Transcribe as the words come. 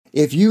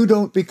If you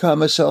don't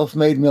become a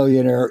self-made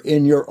millionaire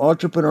in your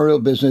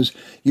entrepreneurial business,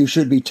 you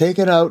should be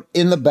taken out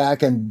in the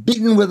back and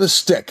beaten with a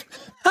stick.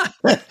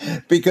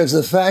 Because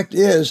the fact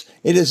is,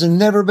 it has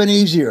never been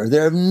easier.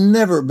 There have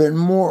never been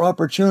more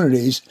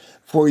opportunities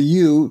for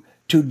you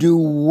to do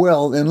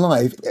well in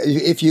life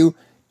if you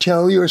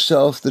tell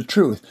yourself the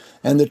truth.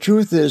 And the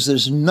truth is,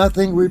 there's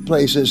nothing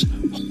replaces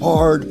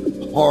hard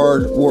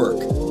work.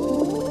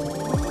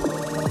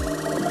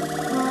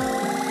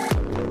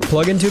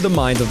 Plug into the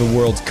minds of the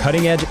world's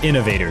cutting-edge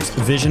innovators,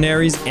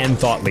 visionaries, and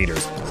thought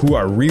leaders who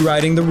are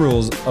rewriting the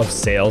rules of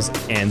sales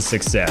and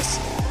success.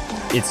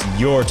 It's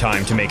your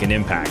time to make an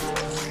impact.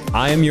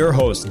 I am your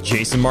host,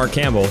 Jason Mark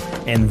Campbell,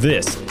 and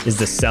this is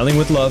the Selling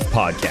with Love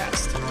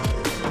podcast.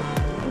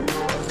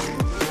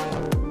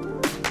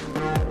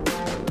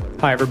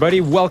 Hi, everybody.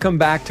 Welcome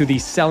back to the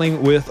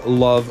Selling with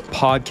Love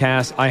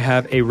podcast. I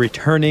have a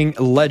returning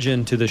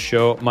legend to the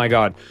show. My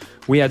God,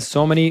 we had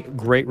so many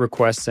great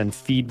requests and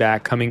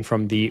feedback coming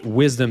from the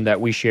wisdom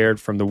that we shared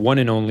from the one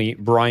and only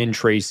Brian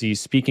Tracy,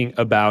 speaking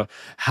about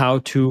how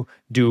to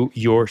do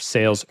your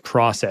sales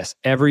process.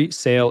 Every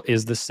sale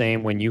is the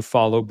same when you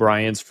follow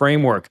Brian's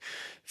framework.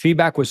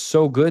 Feedback was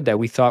so good that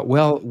we thought,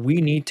 well,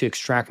 we need to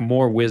extract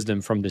more wisdom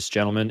from this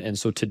gentleman. And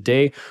so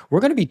today we're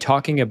going to be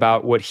talking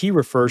about what he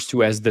refers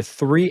to as the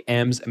 3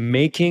 M's: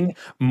 making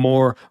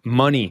more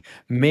money,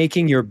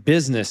 making your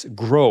business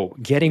grow,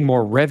 getting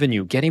more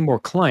revenue, getting more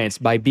clients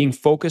by being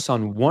focused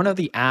on one of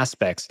the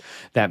aspects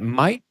that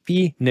might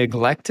be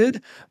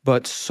neglected,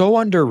 but so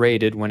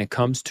underrated when it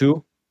comes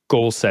to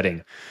goal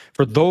setting.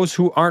 For those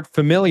who aren't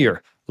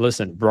familiar,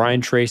 listen,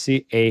 Brian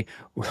Tracy, a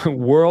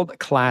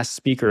world-class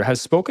speaker, has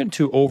spoken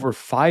to over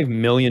 5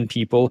 million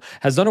people,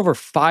 has done over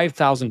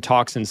 5,000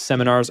 talks and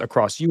seminars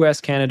across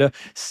US, Canada,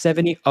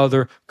 70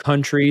 other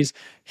countries.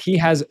 He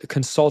has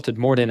consulted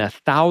more than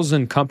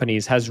 1,000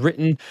 companies, has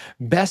written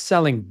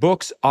best-selling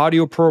books,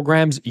 audio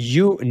programs,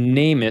 you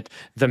name it.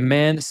 The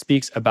man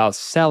speaks about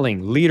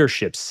selling,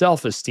 leadership,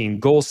 self-esteem,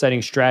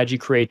 goal-setting strategy,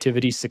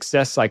 creativity,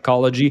 success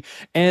psychology,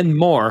 and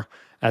more.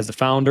 As the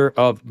founder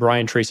of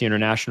Brian Tracy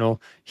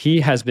International,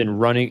 he has been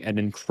running an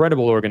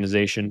incredible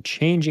organization,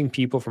 changing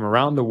people from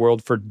around the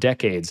world for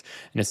decades.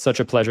 And it's such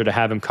a pleasure to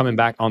have him coming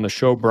back on the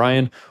show.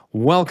 Brian,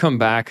 welcome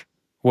back.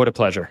 What a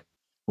pleasure.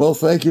 Well,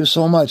 thank you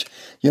so much.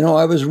 You know,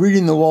 I was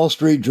reading the Wall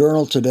Street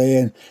Journal today,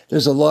 and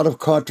there's a lot of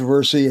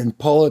controversy in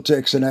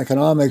politics and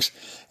economics,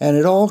 and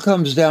it all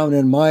comes down,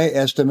 in my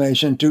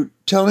estimation, to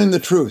telling the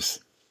truth.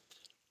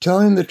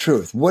 Telling the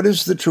truth. What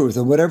is the truth?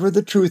 And whatever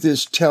the truth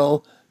is,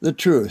 tell the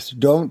truth.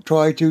 Don't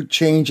try to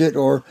change it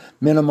or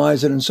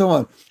minimize it and so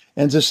on.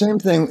 And it's the same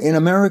thing in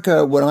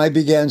America. When I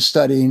began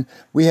studying,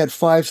 we had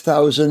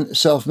 5,000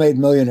 self-made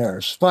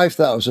millionaires,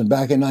 5,000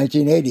 back in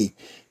 1980.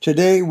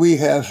 Today, we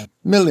have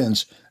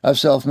millions of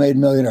self-made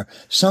millionaires.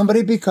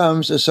 Somebody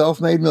becomes a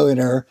self-made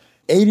millionaire,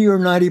 80 or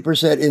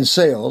 90% in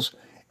sales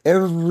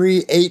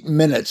every 8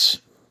 minutes.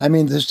 I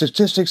mean, the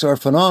statistics are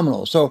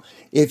phenomenal. So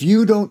if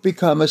you don't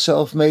become a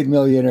self-made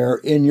millionaire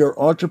in your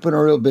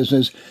entrepreneurial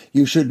business,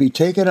 you should be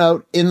taken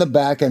out in the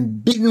back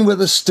and beaten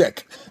with a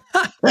stick.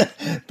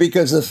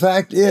 Because the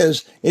fact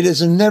is, it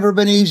has never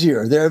been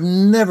easier. There have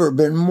never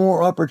been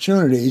more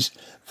opportunities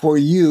for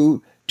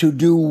you to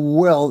do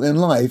well in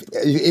life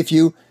if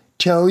you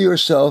tell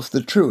yourself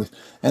the truth.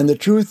 And the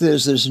truth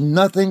is, there's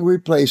nothing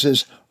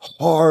replaces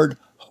hard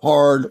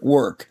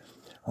work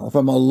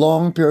from a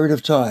long period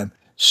of time.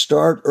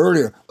 Start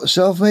earlier.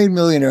 Self-made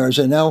millionaires,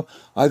 and now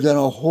I've done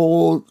a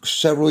whole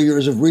several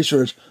years of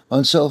research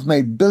on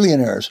self-made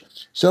billionaires.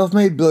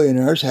 Self-made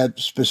billionaires have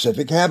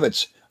specific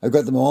habits. I've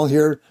got them all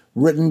here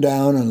written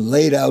down and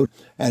laid out.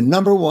 And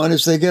number one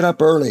is they get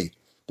up early.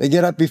 They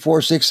get up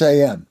before 6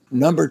 a.m.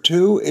 Number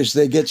two is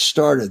they get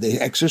started. They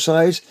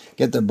exercise,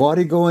 get their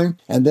body going,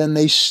 and then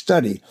they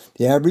study.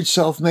 The average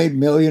self-made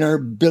millionaire,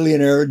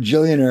 billionaire,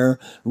 gillionaire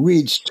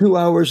reads 2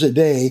 hours a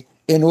day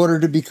in order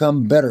to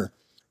become better.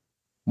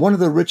 One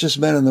of the richest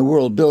men in the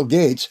world, Bill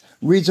Gates,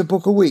 reads a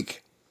book a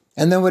week.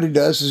 And then what he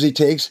does is he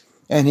takes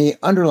and he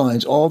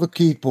underlines all the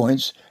key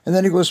points, and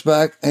then he goes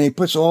back and he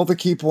puts all the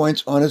key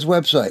points on his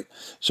website.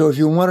 So if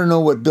you want to know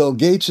what Bill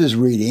Gates is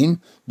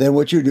reading, then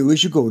what you do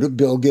is you go to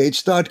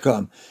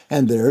billgates.com,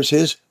 and there's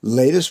his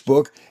latest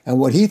book and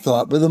what he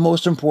thought were the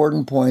most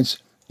important points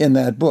in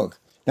that book.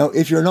 Now,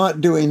 if you're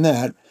not doing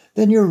that,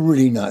 then you're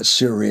really not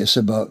serious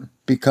about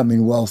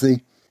becoming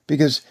wealthy,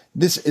 because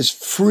this is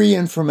free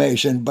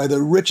information by the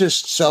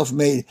richest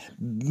self-made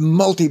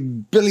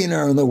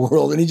multi-billionaire in the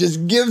world, and he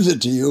just gives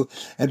it to you.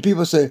 And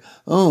people say,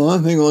 "Oh, I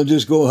think I'll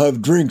just go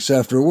have drinks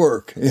after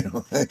work." You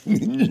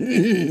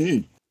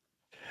know.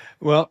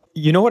 Well,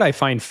 you know what I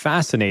find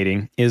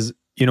fascinating is,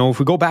 if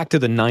we go back to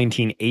the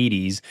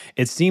 1980s,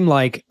 it seemed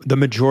like the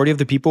majority of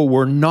the people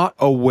were not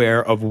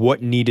aware of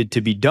what needed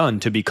to be done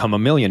to become a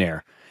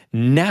millionaire.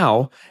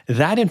 Now,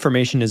 that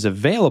information is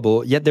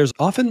available, yet there's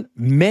often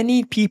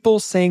many people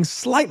saying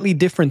slightly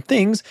different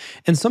things,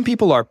 and some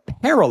people are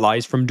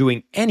paralyzed from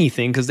doing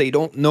anything because they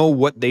don't know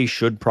what they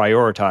should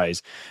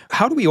prioritize.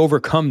 How do we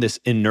overcome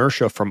this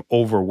inertia from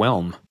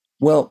overwhelm?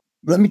 Well,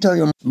 let me tell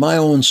you my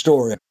own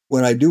story.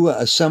 when I do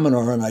a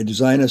seminar and I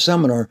design a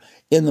seminar,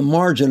 in the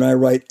margin I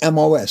write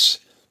MOS,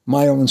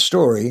 my own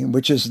story,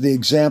 which is the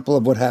example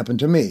of what happened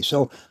to me.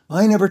 So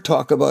I never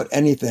talk about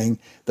anything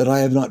that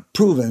I have not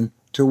proven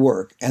to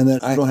work, and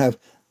that I don't have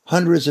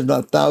hundreds, if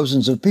not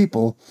thousands, of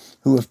people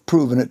who have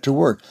proven it to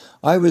work.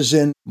 I was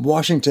in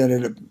Washington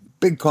at a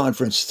big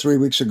conference 3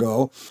 weeks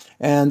ago,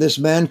 and this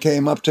man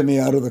came up to me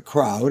out of the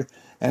crowd,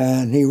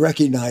 and he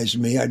recognized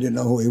me. I didn't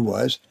know who he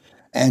was.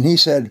 And he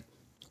said,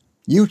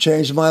 "You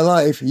changed my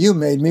life. You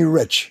made me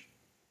rich."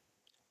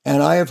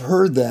 And I have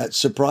heard that,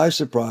 surprise,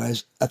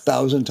 surprise,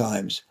 1,000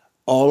 times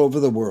all over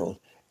the world,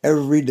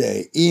 every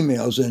day,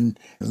 emails and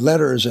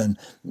letters and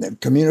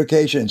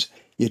communications.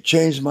 "You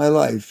changed my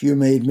life. You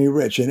made me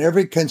rich," in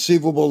every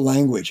conceivable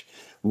language.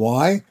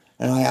 Why?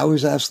 And I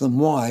always ask them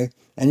why.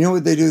 And you know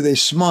what they do? They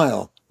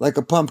smile like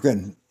a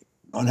pumpkin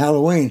on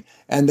Halloween,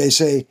 and they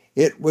say,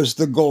 "It was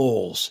the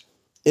goals.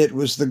 It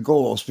was the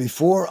goals."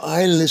 Before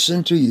I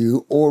listened to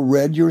you or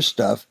read your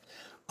stuff,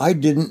 I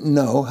didn't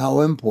know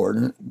how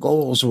important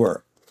goals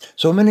were.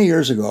 So many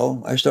years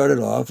ago, I started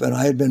off, and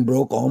I had been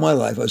broke all my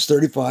life. I was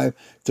 35,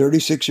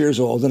 36 years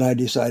old, and I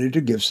decided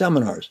to give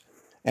seminars.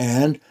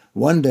 And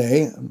one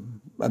day,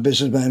 a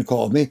businessman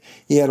called me.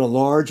 He had a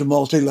large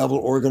multi-level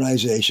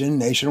organization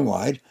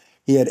nationwide.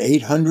 He had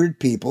 800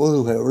 people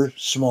who were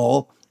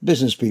small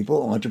business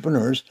people,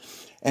 entrepreneurs,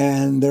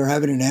 and they're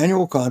having an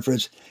annual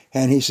conference.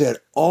 And he said,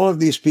 all of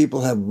these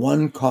people have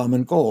one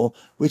common goal,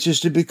 which is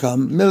to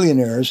become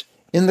millionaires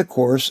in the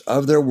course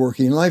of their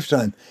working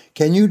lifetime.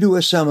 Can you do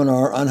a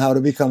seminar on how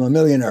to become a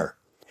millionaire?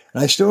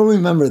 And I still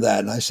remember that.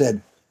 And I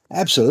said,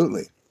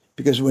 absolutely.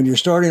 Because when you're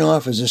starting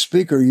off as a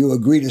speaker, you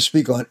agree to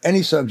speak on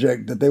any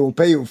subject that they will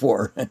pay you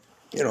for.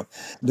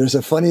 There's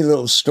a funny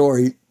little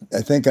story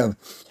I think of,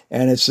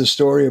 and it's the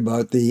story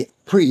about the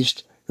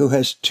priest who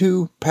has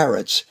two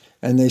parrots,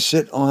 and they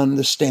sit on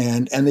the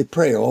stand and they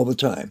pray all the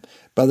time.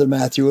 Brother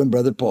Matthew and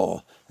Brother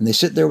Paul. And they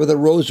sit there with a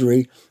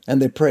rosary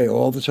and they pray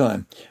all the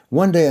time.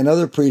 One day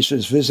another priest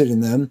is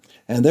visiting them,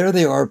 and there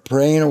they are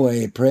praying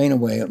away,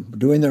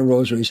 doing their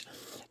rosaries.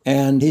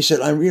 And he said,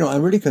 I'm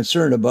really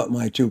concerned about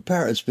my two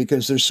parrots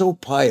because they're so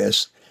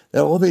pious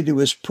that all they do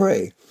is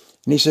pray.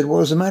 And he said,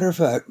 well, as a matter of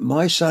fact,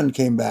 my son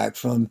came back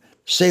from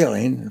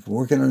sailing,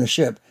 working on a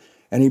ship,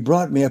 and he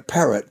brought me a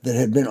parrot that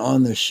had been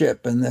on the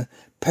ship. And the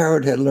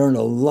parrot had learned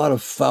a lot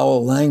of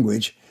foul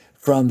language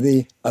from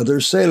the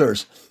other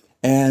sailors.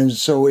 And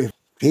so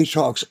he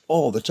talks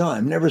all the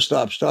time, never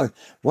stops talking.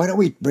 Why don't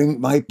we bring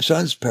my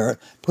son's parrot,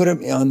 put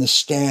him on the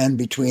stand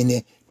between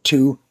the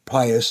two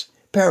pious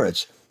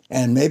parrots,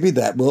 and maybe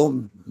that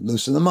will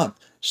loosen them up.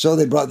 So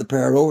they brought the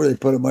parrot over, they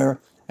put him there,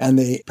 and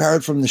the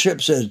parrot from the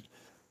ship said,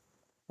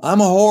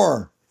 I'm a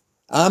whore,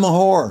 I'm a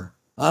whore,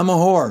 I'm a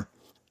whore.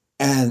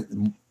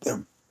 And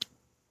the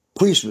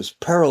priest was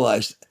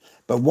paralyzed.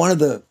 But one of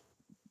the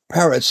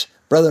parrots,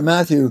 Brother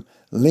Matthew,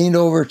 leaned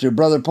over to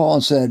Brother Paul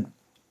and said,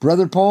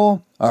 Brother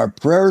Paul, our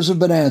prayers have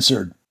been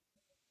answered.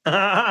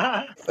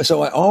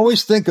 So I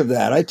always think of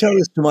that. I tell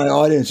this to my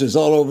audiences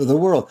all over the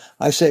world.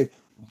 I say,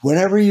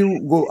 whenever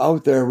you go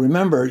out there,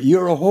 remember,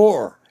 you're a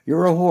whore.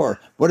 You're a whore.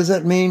 What does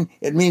that mean?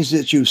 It means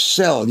that you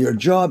sell. Your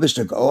job is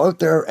to go out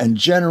there and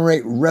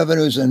generate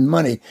revenues and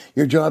money.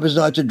 Your job is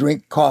not to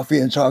drink coffee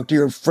and talk to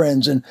your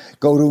friends and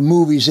go to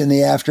movies in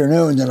the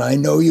afternoon. And I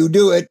know you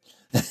do it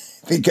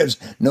because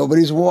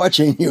nobody's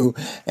watching you.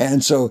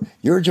 And so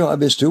your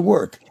job is to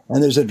work.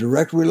 And there's a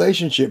direct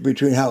relationship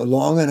between how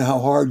long and how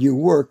hard you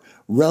work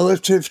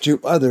relative to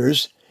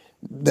others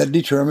that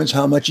determines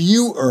how much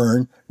you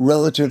earn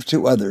relative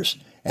to others.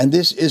 And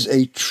this is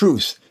a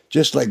truth.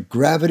 Just like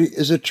gravity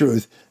is a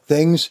truth,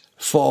 things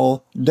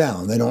fall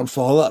down. They don't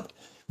fall up.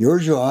 Your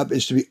job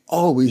is to be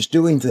always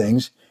doing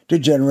things to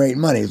generate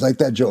money. It's like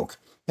that joke.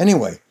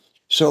 Anyway,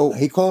 so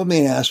he called me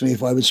and asked me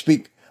if I would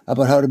speak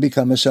about how to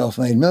become a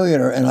self-made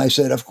millionaire. And I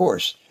said, of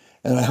course.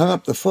 And I hung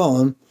up the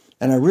phone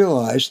and I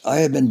realized I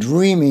had been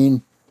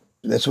dreaming.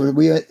 That's what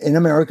we in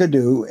America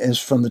do, is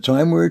from the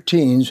time we're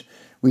teens,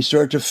 we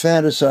start to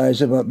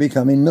fantasize about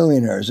becoming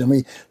millionaires. And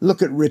we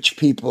look at rich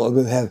people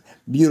who have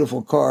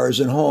beautiful cars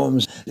and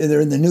homes. And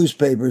they're in the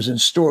newspapers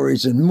and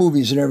stories and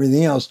movies and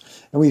everything else.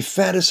 And we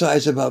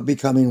fantasize about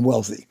becoming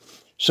wealthy.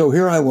 So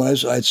here I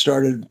was. I'd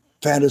started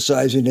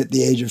fantasizing at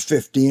the age of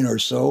 15 or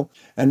so.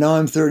 And now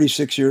I'm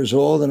 36 years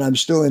old and I'm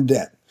still in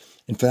debt.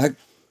 In fact,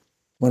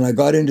 when I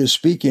got into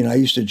speaking, I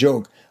used to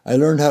joke, I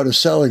learned how to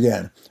sell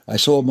again. I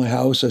sold my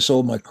house, I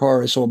sold my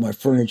car, I sold my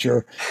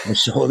furniture, I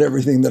sold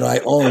everything that I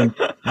owned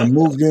and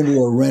moved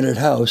into a rented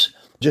house,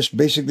 just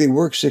basically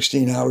worked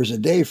 16 hours a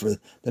day for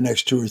the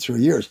next 2 or 3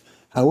 years.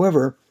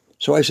 However,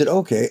 so I said,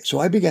 okay, so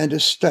I began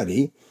to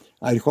study,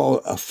 I call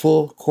it a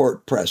full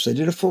court press. I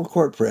did a full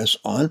court press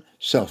on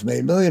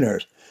self-made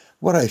millionaires.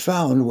 What I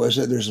found was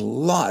that there's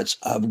lots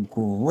of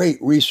great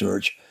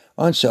research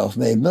on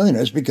self-made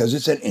millionaires because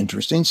it's an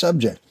interesting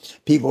subject.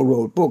 People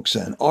wrote books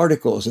and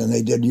articles and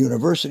they did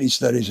university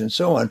studies and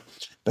so on,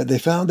 but they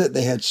found that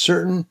they had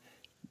certain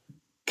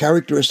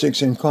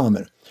characteristics in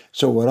common.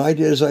 So what I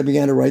did is I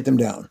began to write them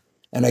down,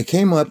 and I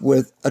came up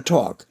with a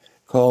talk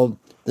called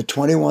The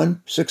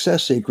 21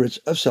 Success Secrets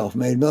of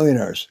Self-Made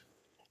Millionaires.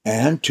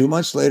 And 2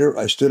 months later,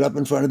 I stood up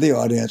in front of the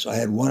audience. I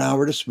had 1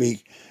 hour to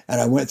speak, and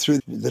I went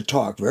through the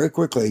talk very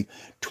quickly,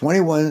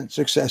 21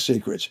 success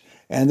secrets.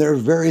 And they're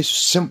very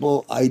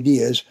simple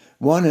ideas.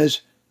 One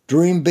is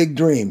dream big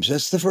dreams.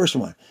 That's the first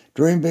one.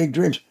 Dream big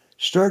dreams.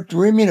 Start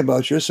dreaming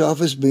about yourself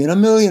as being a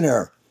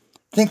millionaire.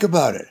 Think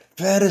about it.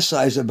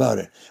 Fantasize about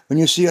it. When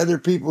you see other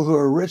people who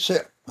are rich, say,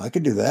 I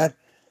could do that.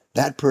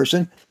 That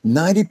person,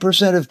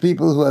 90% of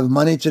people who have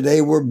money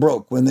today were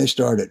broke when they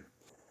started.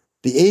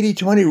 The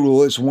 80-20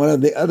 rule is one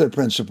of the other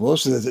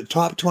principles that the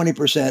top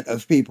 20%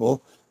 of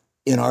people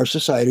in our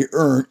society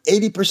earn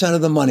 80% of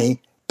the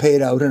money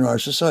paid out in our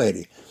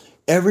society.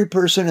 Every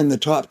person in the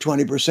top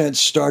 20%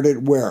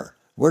 started where?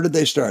 Where did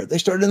they start? They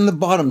started in the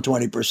bottom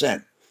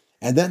 20%.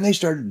 And then they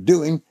started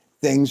doing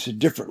things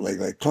differently,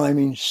 like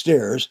climbing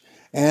stairs.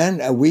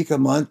 And a week, a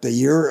month, a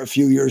year, a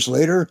few years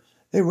later,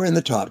 they were in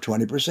the top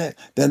 20%,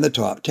 then the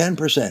top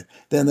 10%,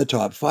 then the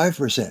top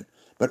 5%.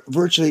 But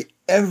virtually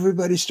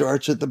everybody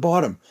starts at the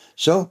bottom.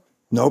 So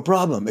no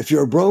problem. If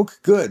you're broke,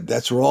 good.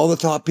 That's where all the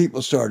top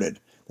people started.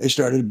 They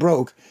started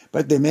broke,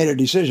 but they made a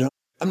decision.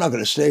 I'm not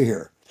going to stay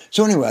here.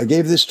 So anyway, I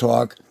gave this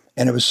talk,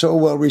 and it was so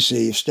well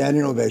received,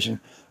 standing ovation.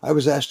 I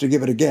was asked to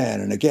give it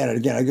again and again and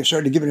again. I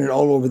started giving it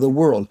all over the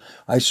world.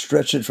 I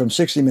stretched it from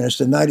 60 minutes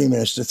to 90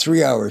 minutes to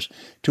 3 hours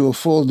to a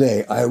full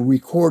day. I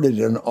recorded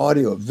an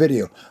audio,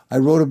 video. I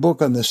wrote a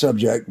book on the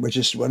subject, which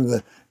is one of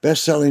the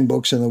best-selling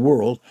books in the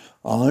world,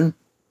 on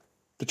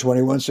the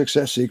 21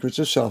 Success Secrets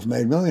of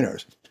Self-Made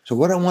Millionaires. So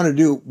what I want to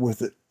do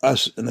with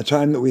us in the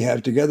time that we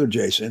have together,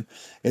 Jason,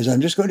 is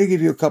I'm just going to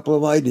give you a couple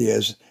of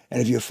ideas. And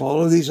if you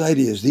follow these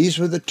ideas, these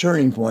were the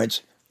turning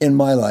points in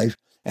my life.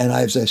 And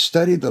as I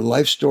studied the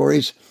life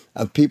stories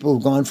of people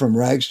who've gone from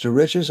rags to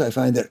riches, I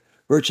find that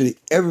virtually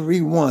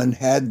everyone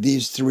had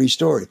these three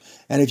stories.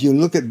 And if you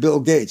look at Bill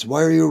Gates,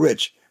 why are you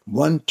rich?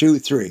 1, 2,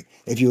 3.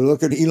 If you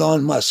look at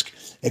Elon Musk,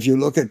 if you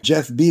look at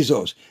Jeff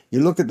Bezos, you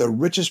look at the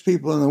richest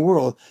people in the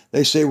world,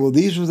 they say, well,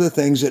 these were the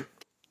things that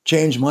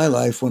changed my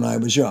life when I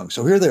was young.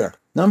 So here they are.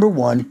 Number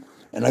one,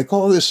 and I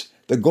call this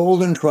the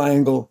golden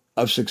triangle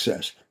of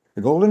success.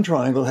 The golden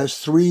triangle has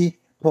 3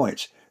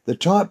 points. The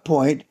top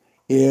point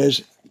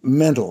is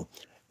mental,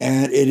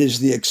 and it is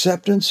the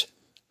acceptance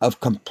of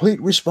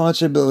complete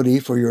responsibility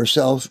for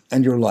yourself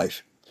and your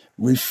life.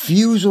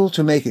 Refusal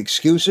to make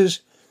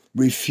excuses,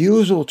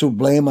 refusal to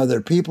blame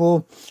other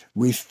people,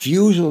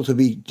 refusal to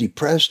be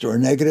depressed or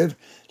negative.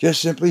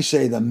 Just simply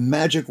say the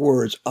magic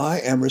words,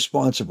 I am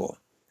responsible.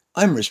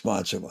 I'm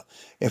responsible.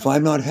 If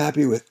I'm not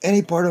happy with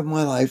any part of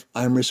my life,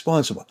 I'm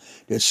responsible.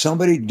 Did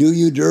somebody do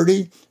you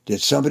dirty? Did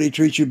somebody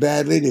treat you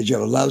badly? Did you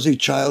have a lousy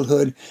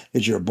childhood?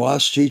 Did your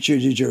boss cheat you?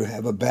 Did you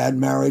have a bad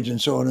marriage?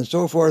 And so on and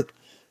so forth.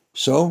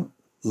 So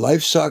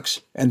life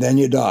sucks and then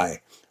you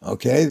die.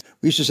 Okay?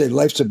 We used to say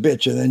life's a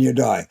bitch and then you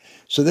die.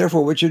 So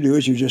therefore what you do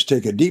is you just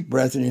take a deep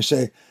breath and you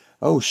say,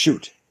 oh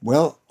shoot,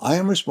 well, I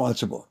am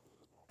responsible.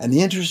 And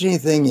the interesting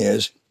thing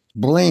is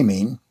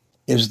blaming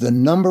is the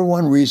number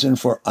one reason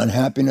for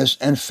unhappiness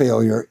and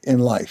failure in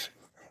life.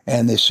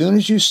 And as soon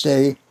as you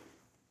say,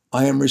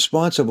 I am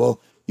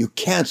responsible, you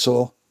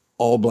cancel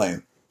all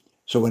blame.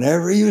 So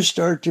whenever you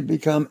start to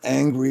become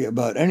angry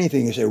about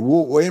anything, you say,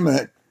 whoa, wait a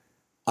minute,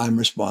 I'm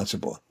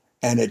responsible.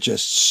 And it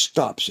just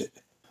stops it.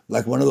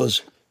 Like one of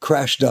those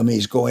crash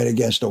dummies going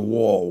against a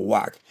wall,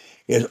 whack.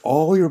 Is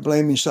all your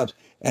blaming stops.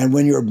 And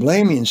when your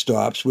blaming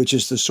stops, which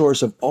is the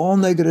source of all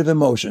negative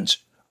emotions,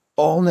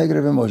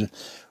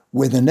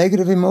 where the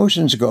negative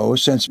emotions go,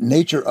 since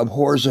nature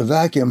abhors a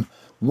vacuum,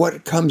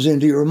 what comes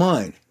into your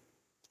mind?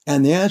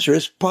 And the answer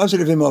is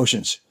positive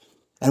emotions.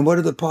 And what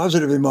are the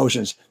positive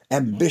emotions?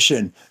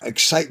 Ambition,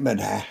 excitement,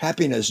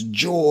 happiness,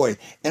 joy,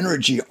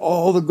 energy,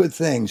 all the good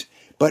things.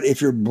 But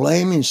if you're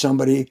blaming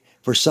somebody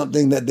for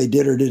something that they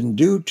did or didn't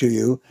do to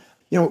you,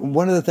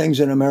 one of the things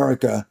in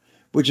America,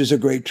 which is a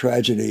great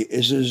tragedy,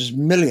 is there's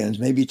millions,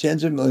 maybe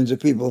tens of millions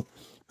of people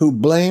who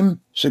blame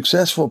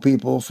successful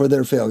people for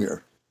their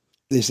failure.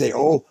 They say,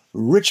 oh,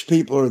 rich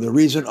people are the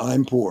reason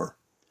I'm poor.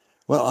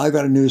 Well, I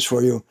got a news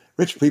for you.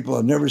 Rich people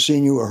have never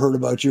seen you or heard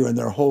about you in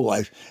their whole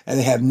life, and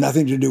they have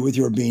nothing to do with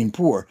your being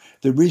poor.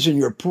 The reason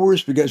you're poor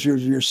is because you're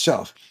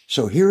yourself.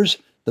 So here's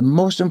the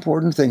most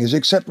important thing is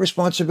accept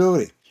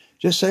responsibility.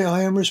 Just say,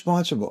 I am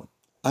responsible.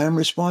 I am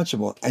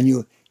responsible. And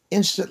you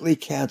instantly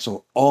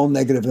cancel all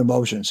negative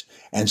emotions.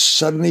 And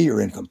suddenly you're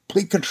in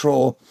complete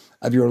control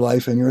of your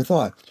life and your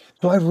thought.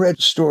 So I've read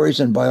stories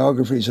and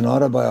biographies and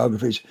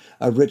autobiographies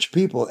of rich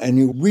people, and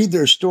you read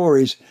their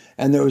stories,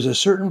 and there was a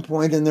certain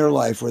point in their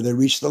life where they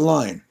reached the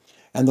line.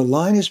 And the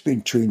line is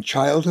between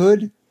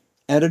childhood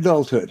and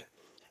adulthood.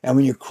 And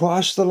when you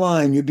cross the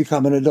line, you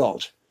become an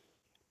adult.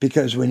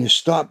 Because when you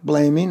stop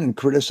blaming and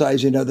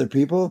criticizing other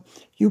people,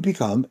 you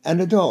become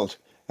an adult.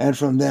 And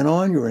from then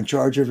on, you're in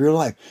charge of your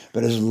life.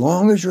 But as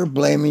long as you're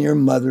blaming your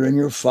mother and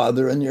your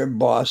father and your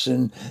boss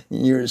and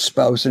your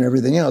spouse and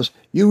everything else,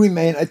 you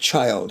remain a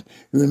child.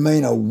 You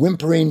remain a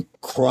whimpering,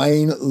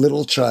 crying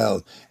little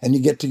child. And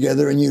you get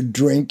together and you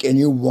drink and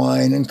you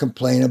whine and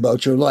complain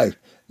about your life.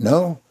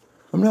 No,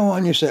 From now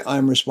on, you say,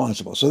 I'm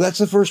responsible. So that's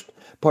the first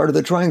part of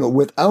the triangle.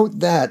 Without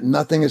that,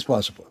 nothing is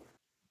possible.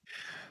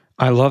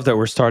 I love that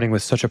we're starting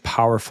with such a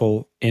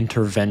powerful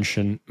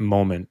intervention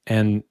moment.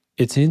 And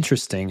it's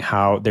interesting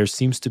how there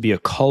seems to be a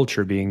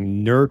culture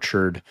being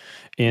nurtured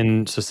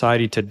in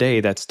society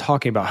today that's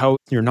talking about how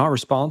you're not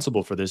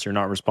responsible for this, you're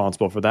not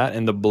responsible for that.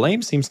 And the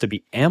blame seems to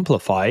be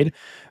amplified.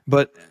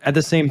 But at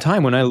the same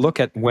time, when I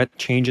look at what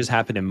changes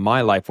happened in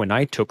my life when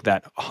I took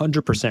that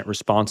 100%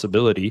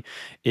 responsibility,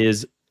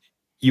 is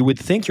you would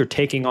think you're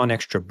taking on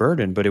extra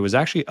burden, but it was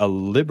actually a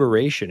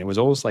liberation. It was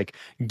almost like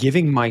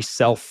giving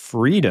myself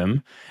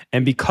freedom.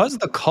 And because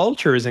the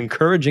culture is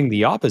encouraging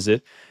the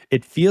opposite,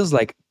 it feels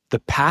like the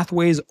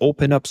pathways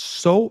open up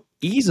so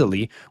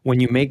easily when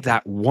you make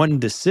that one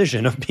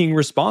decision of being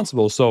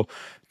responsible. So,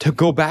 to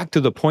go back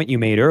to the point you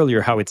made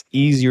earlier, how it's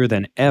easier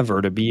than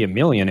ever to be a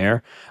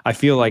millionaire, I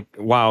feel like,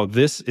 wow,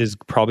 this is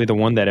probably the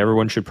one that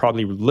everyone should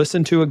probably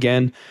listen to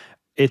again.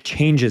 It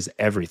changes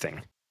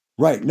everything.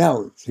 Right.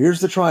 Now, here's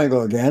the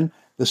triangle again.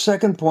 The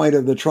second point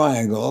of the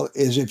triangle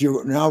is if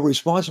you're now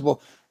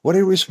responsible, what are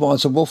you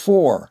responsible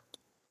for?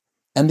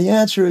 And the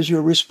answer is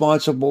you're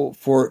responsible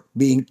for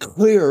being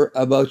clear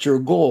about your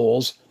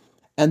goals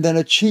and then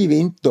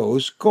achieving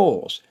those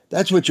goals.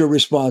 That's what you're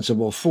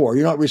responsible for.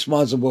 You're not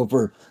responsible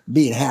for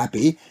being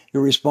happy.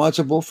 You're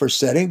responsible for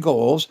setting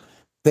goals,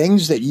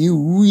 things that you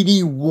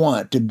really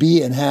want to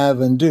be and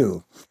have and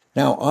do.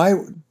 Now, I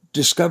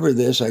discovered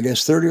this, I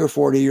guess, 30 or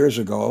 40 years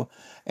ago.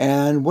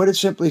 And what it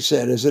simply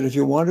said is that if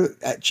you want to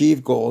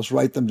achieve goals,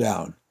 write them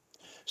down.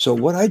 So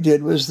what I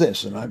did was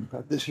this, and I've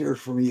got this here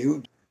for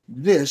you.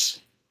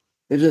 This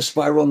is a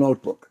spiral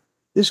notebook.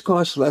 This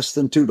costs less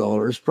than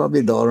 $2,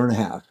 probably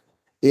 $1.50.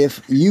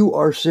 If you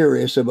are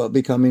serious about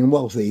becoming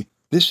wealthy,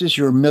 this is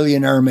your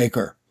millionaire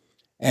maker.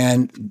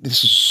 And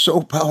this is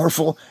so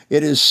powerful,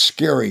 it is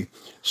scary.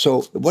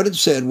 So what it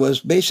said was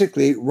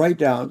basically write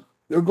down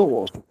your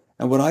goals.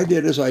 And what I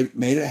did is I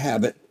made a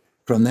habit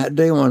from that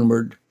day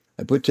onward.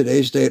 I put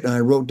today's date and I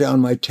wrote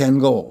down my 10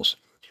 goals.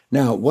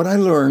 Now, what I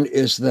learned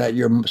is that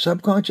your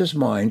subconscious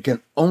mind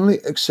can only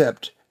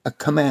accept a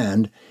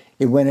command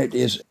when it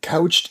is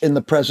couched in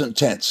the present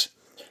tense.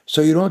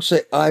 So you don't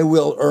say, I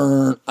will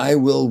earn, I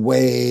will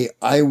weigh,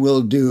 I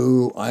will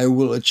do, I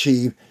will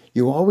achieve.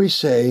 You always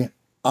say,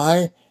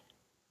 I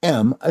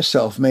am a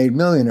self-made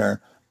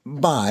millionaire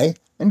by,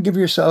 and give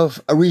yourself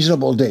a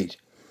reasonable date.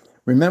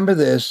 Remember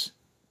this,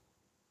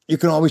 you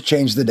can always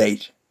change the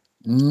date.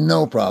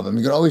 No problem.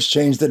 You can always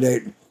change the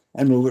date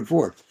and move it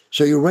forward.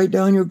 So you write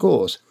down your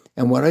goals.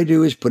 And what I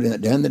do is put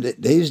in down the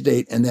day's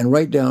date and then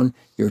write down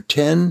your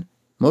 10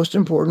 most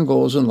important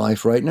goals in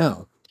life right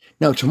now.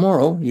 Now,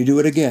 tomorrow, you do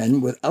it again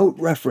without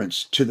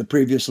reference to the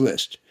previous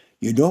list.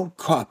 You don't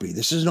copy.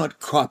 This is not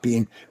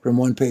copying from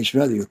one page to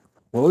another. You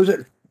close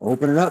it,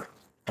 open it up,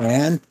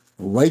 and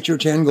write your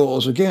 10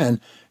 goals again.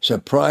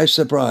 Surprise,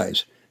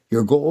 surprise.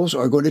 Your goals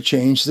are going to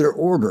change their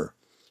order.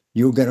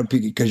 You're going to,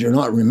 because you're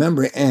not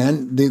remembering,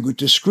 and the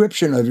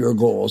description of your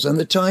goals and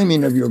the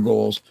timing of your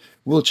goals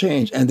will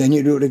change, and then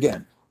you do it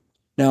again.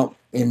 Now,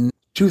 in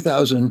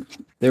 2000,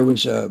 there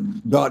was a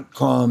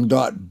 .com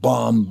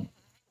 .bomb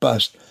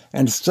bust,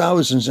 and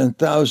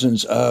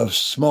thousands of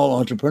small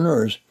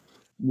entrepreneurs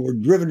were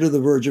driven to the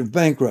verge of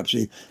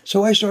bankruptcy.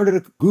 So I started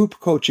a group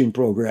coaching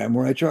program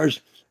where I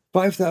charged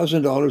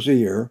 $5,000 a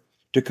year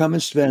to come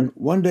and spend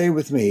one day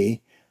with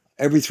me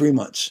every 3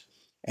 months.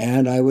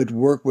 And I would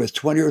work with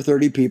 20 or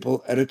 30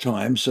 people at a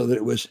time so that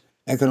it was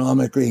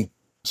economically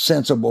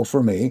sensible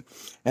for me.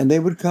 And they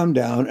would come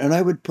down and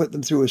I would put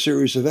them through a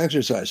series of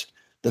exercises.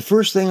 The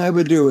first thing I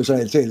would do is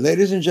I'd say,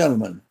 ladies and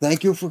gentlemen,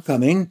 thank you for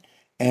coming.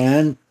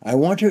 And I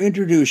want to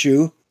introduce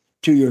you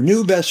to your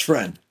new best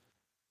friend.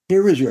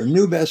 Here is your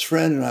new best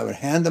friend. And I would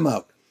hand them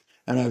out.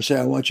 And I would say,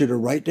 I want you to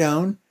write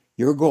down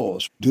your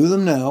goals. Do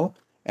them now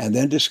and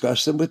then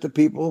discuss them with the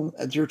people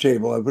at your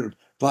table. I put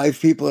 5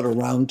 people at a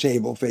round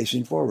table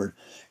facing forward.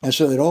 And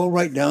so they'd all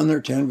write down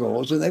their 10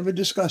 goals and they would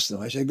discuss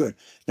them. I say, good.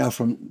 Now,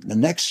 from the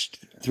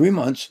next 3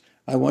 months,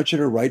 I want you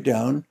to write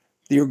down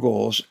your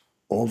goals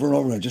over and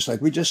over, just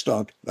like we just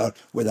talked about,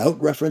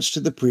 without reference to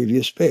the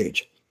previous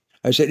page.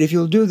 I said, if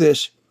you'll do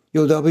this,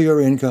 you'll double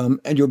your income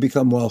and you'll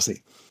become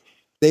wealthy.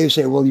 They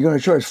say, well, you're going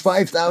to charge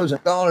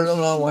 $5,000.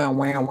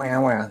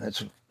 Wow.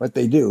 That's what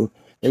they do.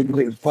 They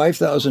pay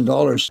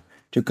 $5,000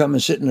 to come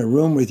and sit in a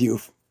room with you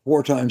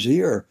 4 times a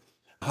year.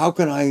 How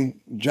can I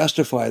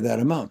justify that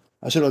amount?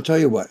 I said, I'll tell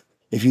you what,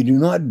 if you do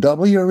not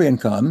double your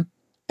income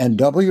and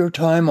double your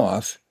time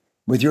off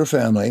with your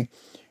family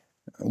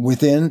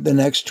within the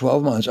next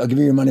 12 months, I'll give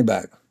you your money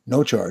back.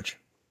 No charge.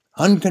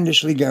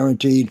 Unconditionally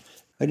guaranteed.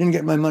 I didn't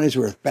get my money's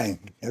worth.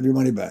 Bang, have your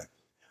money back.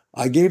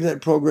 I gave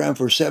that program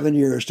for 7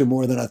 years to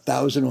more than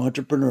 1,000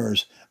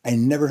 entrepreneurs. I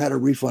never had a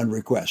refund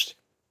request.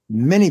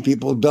 Many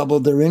people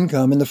doubled their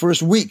income in the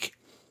first week,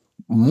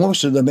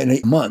 most of them in a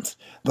month,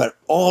 but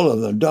all of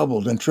them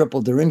doubled and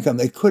tripled their income.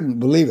 They couldn't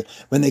believe it.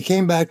 When they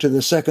came back to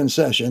the second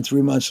session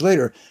 3 months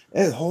later,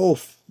 the whole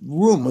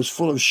room was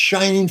full of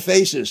shining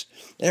faces.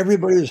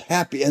 Everybody was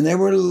happy and they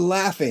were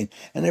laughing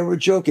and they were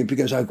joking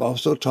because I've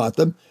also taught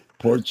them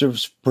importance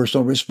of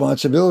personal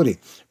responsibility,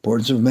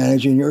 importance of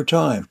managing your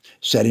time,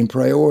 setting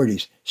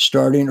priorities,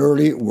 starting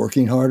early,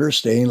 working harder,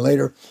 staying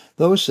later,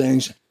 those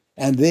things.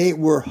 And they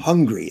were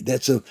hungry.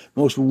 That's the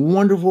most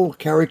wonderful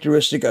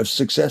characteristic of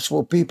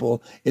successful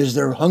people is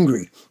they're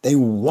hungry. They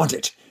want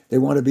it. They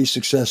want to be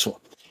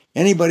successful.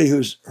 Anybody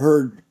who's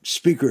heard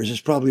speakers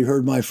has probably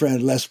heard my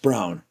friend Les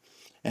Brown.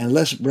 And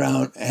Les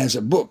Brown has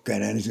a book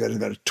and he's got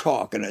a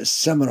talk and a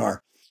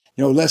seminar.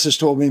 You know, Les has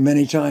told me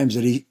many times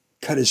that he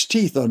cut his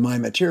teeth on my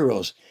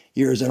materials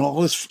years, and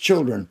all his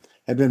children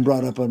have been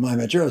brought up on my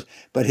materials.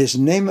 But his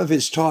name of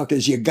his talk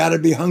is "You Gotta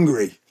Be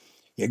Hungry."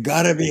 You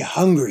gotta be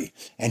hungry.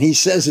 And he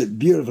says it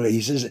beautifully.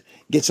 He says,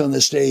 gets on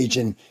the stage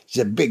and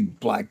he's a big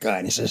black guy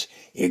and he says,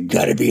 you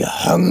gotta be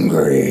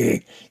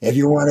hungry if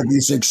you want to be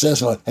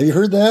successful. Have you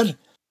heard that?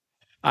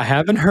 I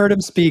haven't heard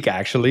him speak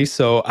actually,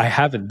 so I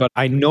haven't, but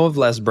I know of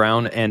Les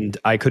Brown and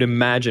I could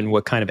imagine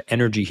what kind of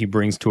energy he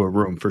brings to a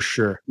room for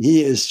sure.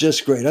 He is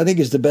just great. I think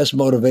he's the best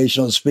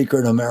motivational speaker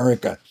in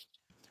America.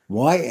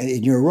 Why?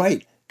 And you're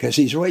right, because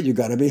he's right. You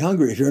gotta be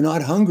hungry. If you're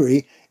not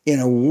hungry in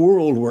a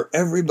world where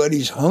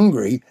everybody's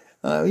hungry,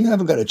 you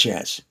haven't got a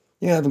chance.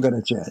 You haven't got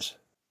a chance.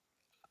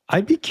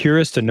 I'd be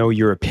curious to know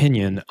your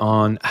opinion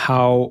on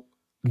how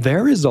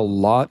there is a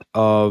lot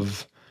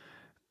of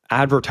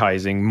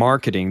advertising,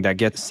 marketing that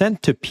gets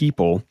sent to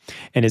people.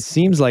 And it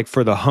seems like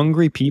for the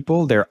hungry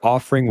people, they're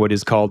offering what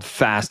is called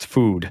fast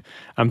food.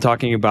 I'm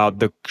talking about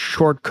the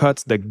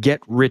shortcuts, the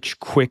get rich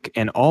quick,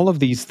 and all of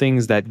these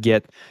things that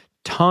get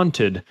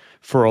taunted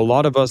for a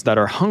lot of us that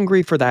are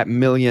hungry for that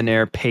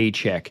millionaire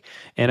paycheck.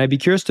 And I'd be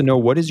curious to know,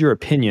 what is your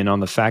opinion on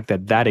the fact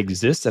that that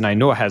exists? And I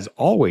know it has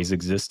always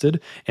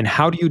existed. And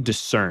how do you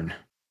discern?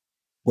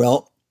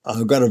 Well,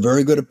 I've got a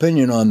very good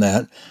opinion on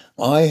that.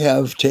 I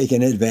have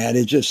taken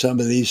advantage of some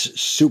of these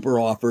super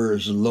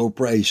offers, low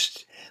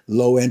priced,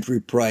 low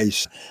entry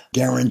price,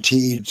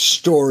 guaranteed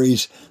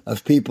stories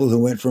of people who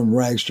went from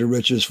rags to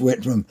riches,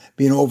 went from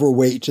being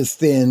overweight to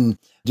thin,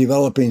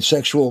 developing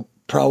sexual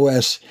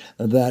prowess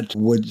that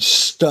would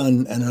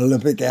stun an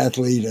Olympic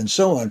athlete and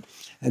so on,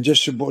 and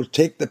just to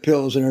take the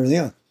pills and everything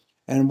else.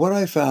 And what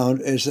I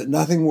found is that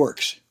nothing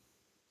works.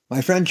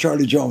 My friend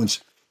Charlie Jones,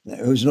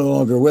 who's no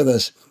longer with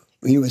us,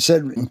 he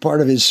said in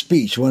part of his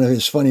speech, one of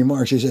his funny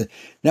marks, he said,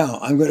 now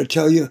I'm going to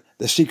tell you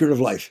the secret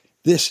of life.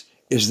 This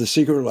is the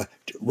secret of life.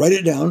 Write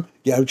it down.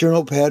 You have your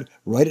notepad,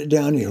 write it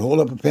down. You hold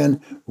up a pen,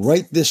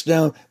 write this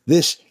down.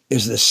 This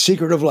is the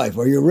secret of life.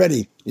 Are you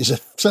ready? He's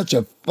such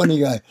a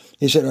funny guy.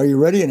 He said, are you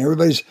ready? And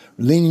everybody's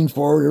leaning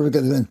forward.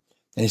 And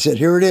he said,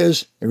 here it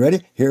is. You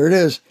ready? Here it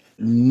is.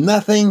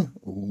 Nothing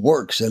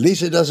works. At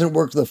least it doesn't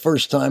work the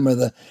first time or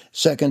the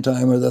second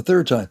time or the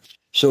third time.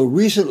 So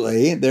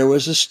recently there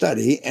was a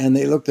study and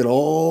they looked at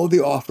all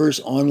the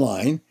offers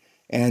online,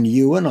 and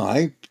you and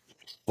I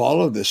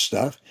follow this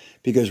stuff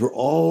because we're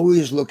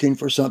always looking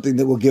for something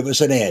that will give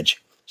us an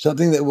edge,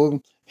 something that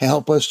will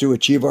help us to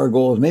achieve our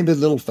goals, maybe a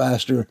little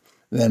faster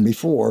than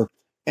before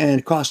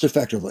and cost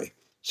effectively.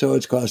 So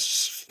it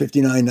costs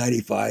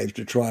 $59.95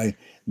 to try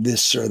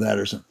this or that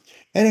or something.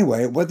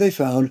 Anyway, what they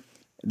found,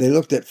 they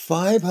looked at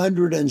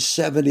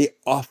 570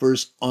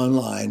 offers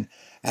online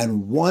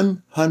and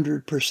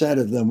 100%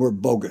 of them were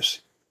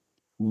bogus.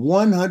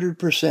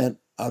 100%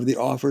 of the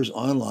offers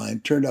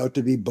online turned out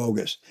to be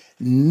bogus.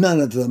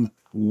 None of them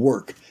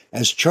work.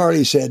 As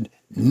Charlie said,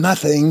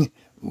 nothing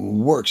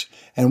works.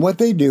 And what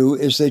they do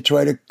is they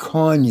try to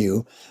con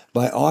you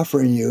by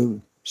offering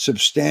you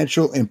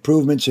substantial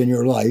improvements in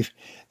your life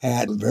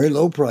at a very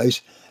low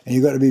price. And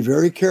you got to be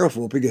very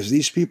careful because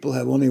these people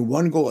have only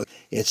one goal.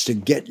 It's to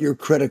get your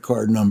credit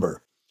card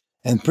number.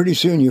 And pretty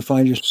soon you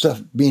find your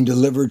stuff being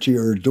delivered to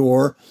your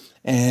door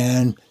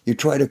and you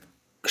try to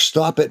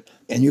stop it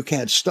and you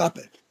can't stop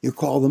it. You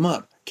call them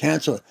up,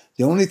 cancel it.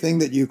 The only thing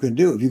that you can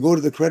do, if you go to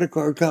the credit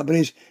card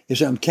companies, is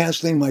say, I'm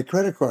canceling my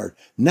credit card.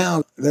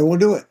 Now they won't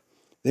do it.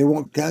 They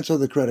won't cancel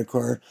the credit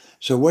card.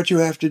 So what you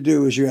have to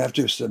do is you have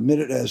to submit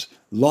it as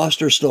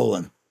lost or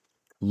stolen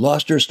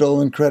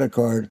credit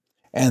card.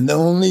 And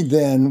only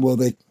then will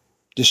they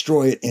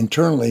destroy it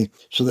internally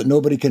so that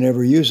nobody can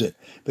ever use it.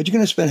 But you're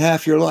going to spend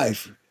half your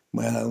life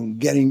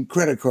getting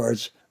credit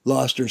cards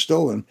lost or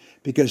stolen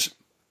because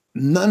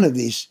none of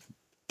these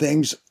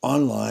things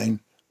online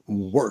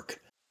work.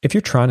 If you're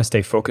trying to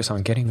stay focused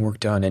on getting work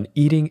done and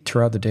eating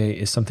throughout the day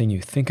is something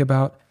you think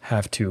about,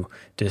 have to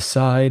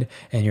decide,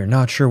 and you're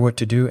not sure what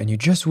to do, and you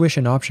just wish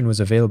an option was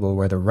available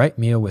where the right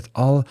meal with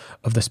all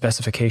of the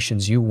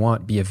specifications you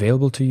want be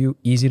available to you,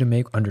 easy to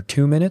make under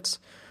 2 minutes,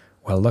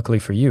 well, luckily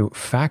for you,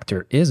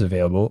 Factor is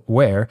available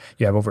where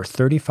you have over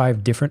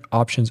 35 different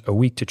options a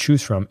week to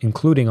choose from,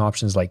 including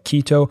options like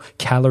keto,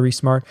 calorie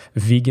smart,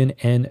 vegan,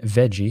 and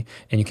veggie.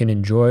 And you can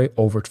enjoy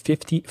over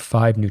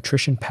 55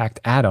 nutrition-packed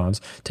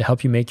add-ons to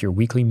help you make your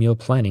weekly meal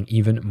planning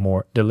even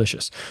more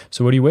delicious.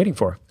 So what are you waiting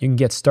for? You can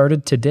get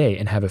started today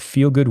and have a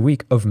feel-good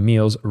week of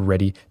meals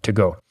ready to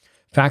go.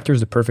 Factor is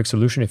the perfect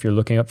solution if you're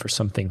looking up for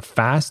something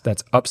fast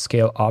that's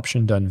upscale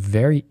option done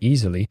very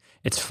easily.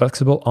 It's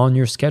flexible on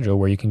your schedule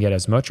where you can get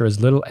as much or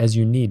as little as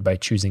you need by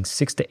choosing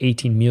 6 to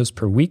 18 meals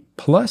per week.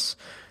 Plus,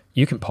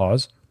 you can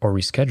pause or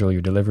reschedule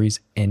your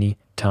deliveries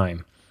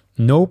anytime.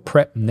 No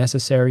prep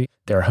necessary.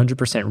 They're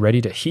 100%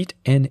 ready to heat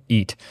and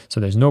eat. So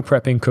there's no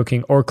prepping,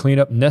 cooking, or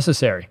cleanup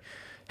necessary.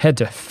 Head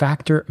to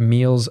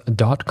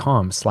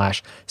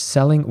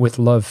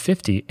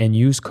factormeals.com/sellingwithlove50 and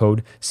use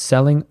code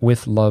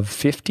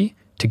sellingwithlove50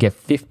 to get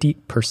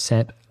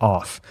 50%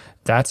 off.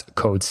 That's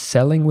code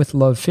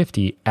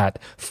sellingwithlove50 at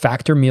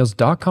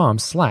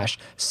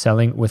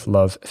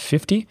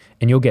factormeals.com/sellingwithlove50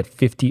 and you'll get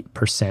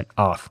 50%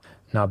 off.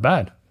 Not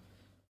bad.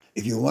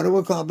 If you want to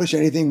accomplish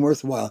anything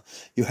worthwhile,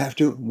 you have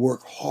to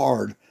work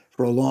hard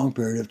for a long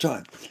period of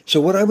time.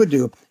 So what I would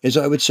do is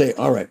I would say,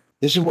 all right,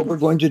 this is what we're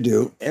going to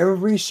do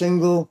every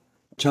single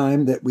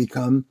time that we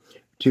come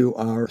to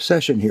our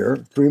session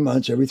here, every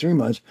 3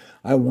 months.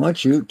 I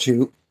want you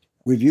to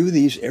review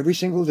these every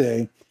single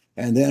day,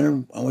 and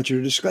then I want you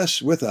to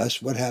discuss with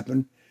us what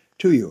happened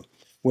to you.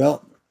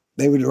 Well,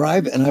 they would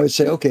arrive, and I would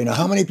say, okay, now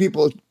how many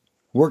people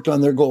worked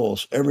on their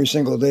goals every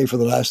single day for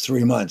the last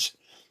 3 months?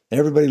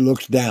 Everybody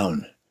looked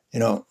down.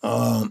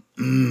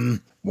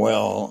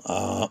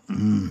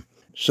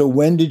 So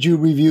when did you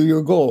review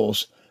your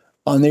goals?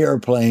 On the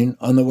airplane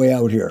on the way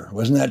out here.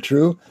 Wasn't that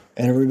true?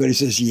 And everybody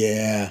says,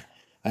 yeah.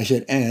 I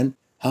said, and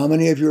how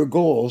many of your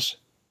goals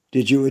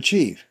did you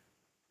achieve?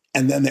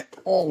 And then they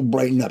all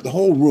brighten up, the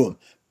whole room.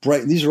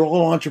 These are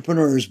all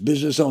entrepreneurs,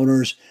 business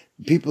owners,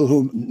 people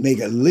who make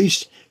at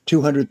least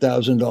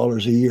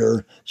 $200,000 a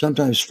year,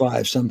 sometimes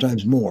 5,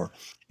 sometimes more.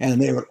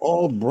 And they would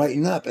all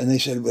brighten up. And they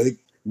said, well, they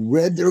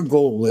read their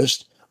goal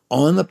list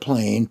on the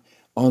plane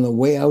on the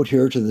way out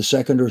here to the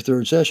second or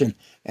third session,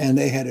 and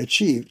they had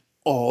achieved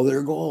all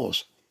their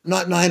goals.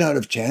 Not 9 out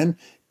of 10,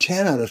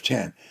 10 out of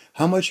 10.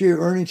 How much are you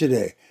earning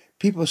today?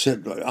 People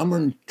said, I'm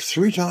earning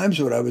 3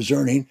 times what I was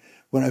earning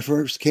when I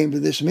first came to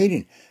this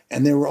meeting.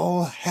 And they were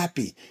all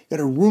happy. Got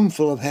a room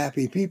full of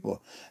happy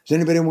people. Does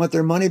anybody want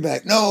their money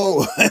back?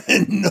 No,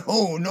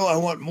 no, I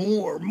want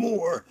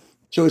more.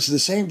 So it's the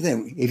same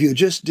thing. If you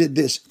just did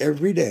this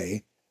every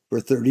day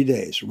for 30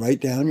 days,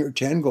 write down your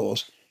 10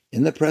 goals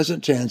in the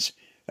present tense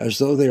as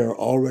though they are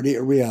already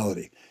a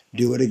reality.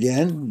 Do it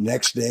again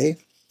next day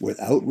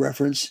without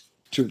reference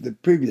to the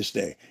previous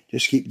day.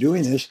 Just keep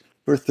doing this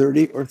for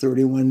 30 or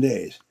 31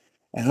 days.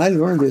 And I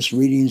learned this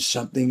reading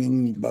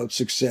something about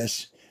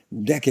success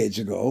decades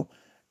ago,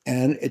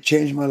 and it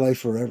changed my life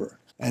forever.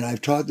 And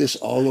I've taught this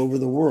all over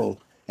the world.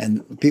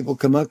 And people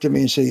come up to me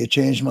and say, you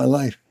changed my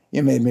life.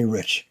 You made me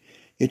rich.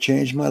 You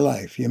changed my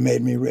life. You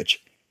made me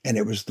rich. And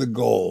it was the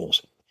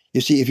goals.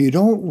 You see, if you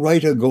don't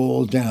write a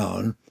goal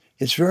down,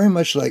 it's very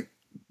much like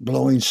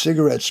blowing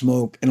cigarette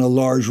smoke in a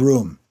large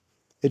room.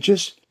 It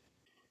just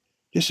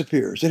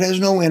disappears. It has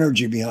no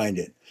energy behind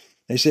it.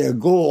 They say a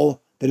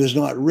goal that is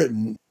not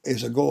written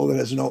is a goal that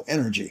has no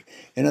energy.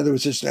 In other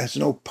words, it has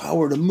no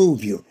power to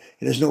move you.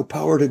 It has no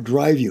power to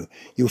drive you.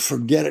 You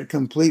forget it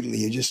completely.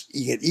 You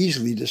get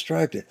easily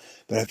distracted.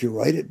 But if you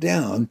write it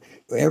down,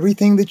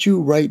 everything that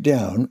you write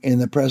down in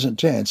the present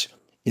tense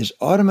is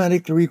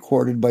automatically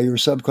recorded by your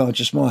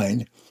subconscious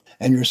mind,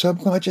 and your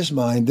subconscious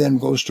mind then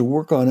goes to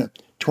work on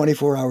it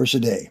 24 hours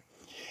a day.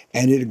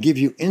 And it'll give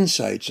you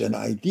insights and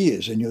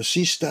ideas, and you'll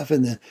see stuff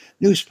in the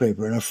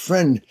newspaper, and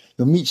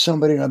you'll meet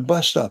somebody in a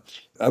bus stop.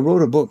 I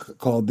wrote a book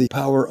called The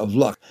Power of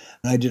Luck,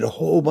 and I did a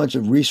whole bunch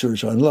of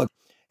research on luck.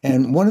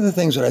 And one of the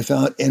things that I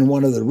found in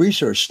one of the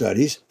research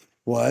studies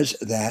was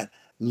that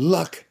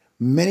luck,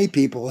 many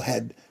people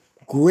had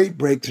great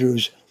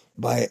breakthroughs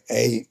by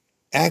a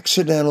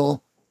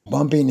accidental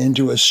bumping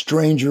into a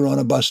stranger on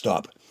a bus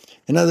stop.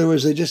 In other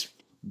words, they just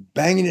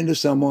banging into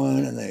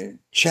someone and they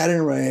chatting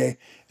away,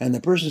 and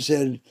the person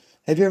said,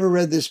 have you ever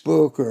read this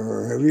book,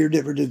 or have you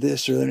ever did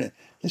this or that?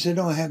 They said,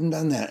 no, I haven't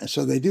done that. And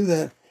so they do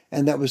that,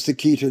 and that was the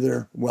key to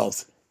their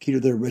wealth, key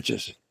to their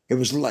riches. It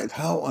was like,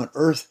 how on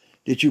earth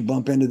did you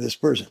bump into this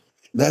person?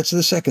 That's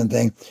the second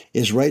thing,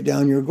 is write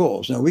down your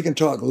goals. Now, we can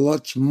talk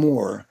lots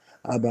more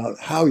about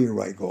how you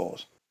write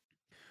goals.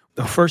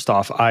 First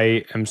off,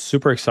 I am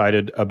super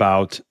excited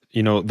about,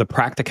 the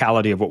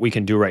practicality of what we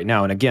can do right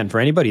now. And again, for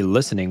anybody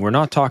listening, we're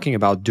not talking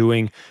about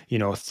doing,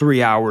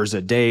 3 hours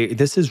a day.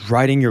 This is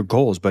writing your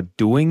goals, but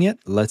doing it,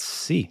 let's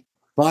see.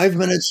 5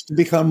 minutes to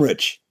become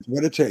rich is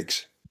what it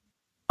takes.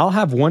 I'll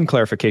have one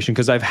clarification,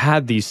 because I've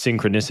had these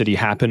synchronicity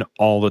happen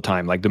all the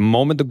time. Like the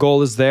moment the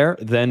goal is there,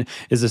 then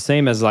is the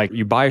same as like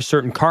you buy a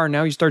certain car,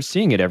 now you start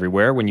seeing it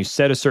everywhere. When you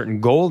set a certain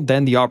goal,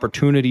 then the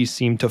opportunities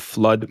seem to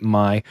flood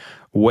my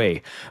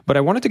way. But I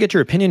wanted to get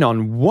your opinion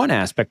on one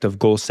aspect of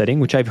goal setting,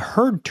 which I've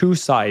heard 2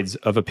 sides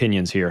of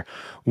opinions here.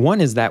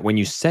 One is that when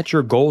you set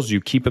your goals,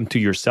 you keep them to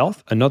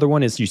yourself. Another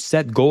one is you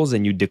set goals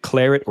and you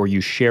declare it or you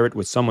share it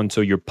with someone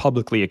so you're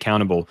publicly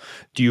accountable.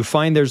 Do you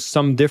find there's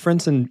some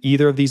difference in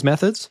either of these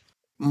methods?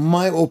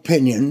 My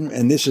opinion,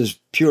 and this is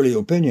purely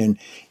opinion,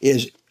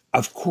 is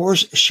of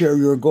course share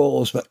your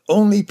goals, but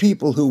only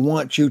people who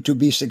want you to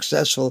be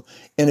successful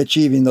in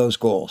achieving those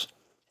goals.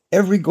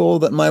 Every goal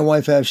that my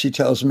wife has, she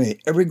tells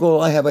me. Every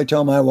goal I have, I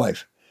tell my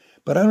wife.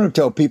 But I don't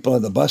tell people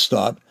at the bus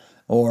stop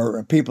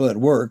or people at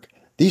work.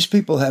 These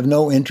people have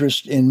no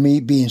interest in me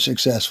being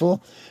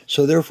successful.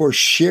 So therefore,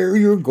 share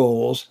your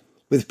goals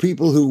with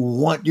people who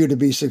want you to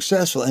be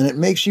successful, and it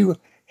makes you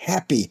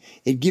happy.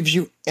 It gives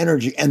you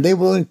energy, and they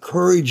will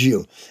encourage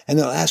you, and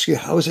they'll ask you,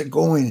 how's it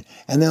going?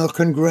 And they'll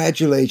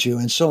congratulate you,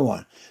 and so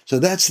on. So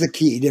that's the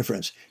key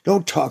difference.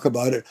 Don't talk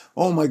about it.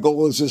 Oh, my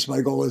goal is this,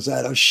 my goal is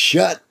that. Oh,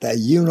 shut the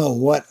you know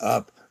what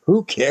up.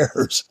 Who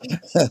cares?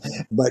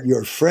 But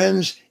your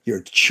friends,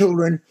 your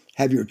children,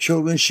 have your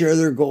children share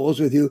their goals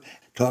with you.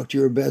 Talk to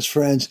your best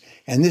friends,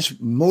 and this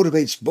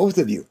motivates both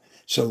of you.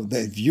 So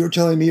that if you're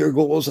telling me your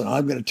goals and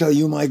I'm going to tell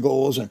you my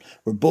goals, and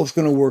we're both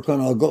going to work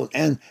on our goals.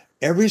 And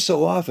every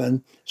so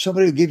often,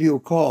 somebody will give you a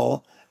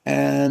call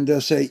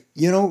and say,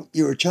 you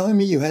were telling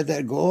me you had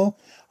that goal.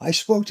 I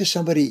spoke to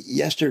somebody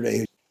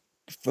yesterday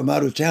from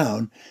out of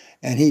town,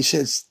 and he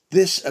says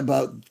this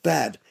about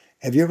that.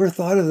 Have you ever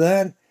thought of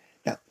that?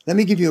 Now, let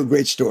me give you a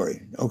great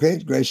story, okay?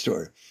 Great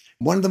story.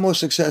 One of the most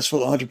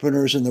successful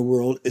entrepreneurs in the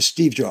world is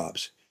Steve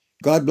Jobs.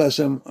 God bless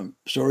him. I'm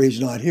sorry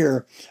he's not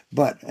here.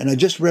 And I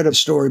just read a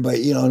story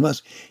by Elon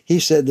Musk. He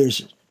said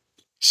there's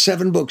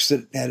 7 books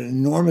that had an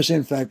enormous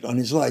impact on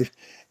his life.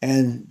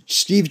 And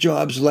Steve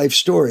Jobs' life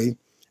story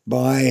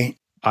by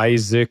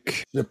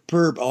Isaac.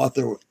 superb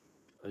author.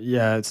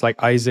 Yeah, it's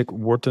like Isaac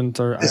Wharton.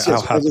 I'll It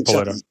have to pull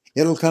it up.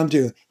 It'll come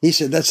to. He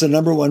said that's the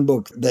number 1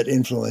 book that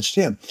influenced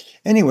him.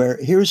 Anyway,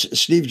 here's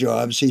Steve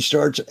Jobs. He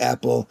starts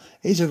Apple.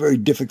 He's a very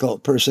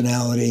difficult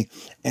personality,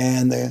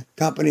 and the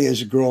company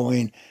is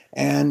growing,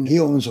 and he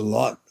owns a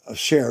lot of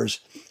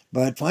shares.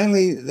 But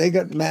finally, they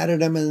got mad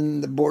at him,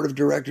 and the board of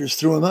directors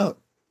threw him out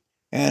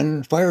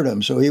and fired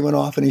him. So he went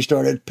off and he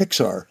started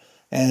Pixar.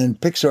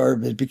 And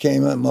Pixar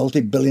became a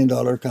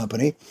multi-billion-dollar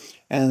company.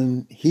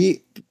 And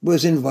he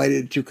was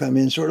invited to come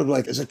in sort of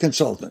like as a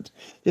consultant.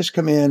 Just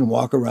come in,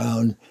 walk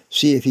around,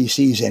 see if he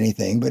sees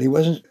anything. But he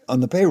wasn't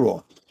on the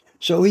payroll.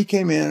 So he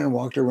came in and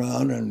walked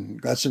around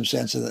and got some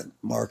sense of the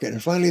market.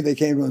 And finally they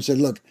came to him and said,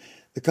 look,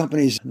 the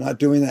company's not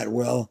doing that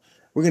well.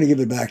 We're going to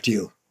give it back to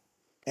you.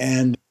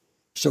 And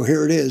so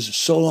here it is.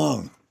 So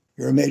long.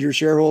 You're a major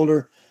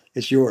shareholder.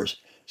 It's yours.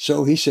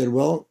 So he said,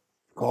 well,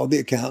 called the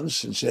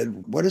accountants and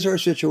said, what is our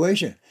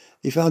situation?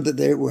 He found that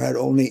they had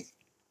only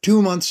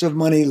 2 months of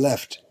money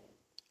left,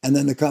 and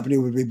then the company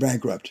would be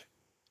bankrupt.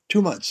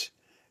 2 months.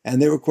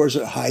 And they were, of course,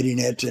 hiding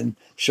it and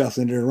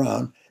shuffling it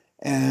around.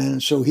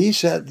 And so he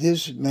sat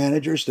his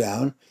managers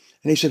down,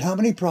 and he said, how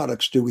many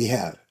products do we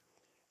have?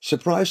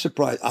 Surprise,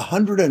 surprise,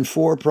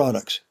 104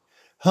 products.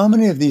 How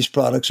many of these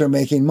products are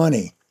making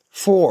money?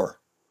 4.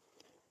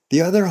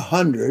 The other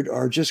 100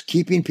 are just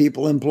keeping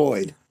people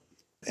employed.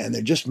 And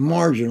they're just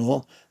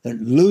marginal, they're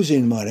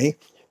losing money,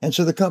 and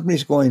so the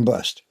company's going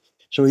bust.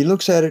 So he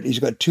looks at it, he's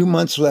got 2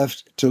 months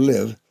left to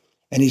live,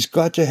 and he's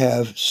got to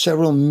have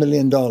several $1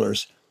 million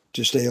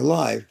to stay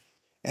alive.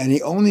 And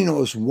he only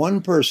knows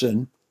one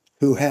person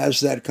who has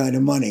that kind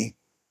of money,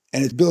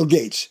 and it's Bill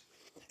Gates.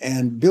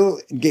 And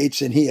Bill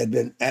Gates and he had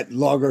been at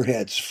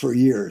loggerheads for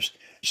years.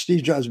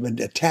 Steve Jobs had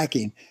been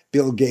attacking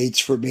Bill Gates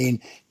for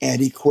being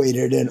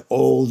antiquated and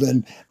old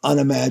and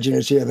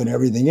unimaginative and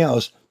everything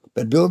else.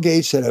 But Bill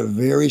Gates had a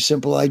very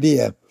simple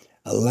idea,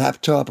 a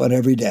laptop on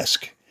every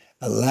desk,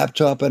 a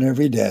laptop on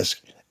every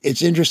desk.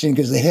 It's interesting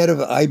because the head of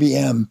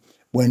IBM,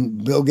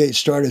 when Bill Gates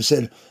started,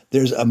 said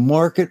there's a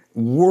market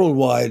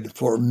worldwide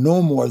for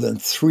no more than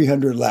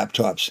 300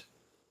 laptops.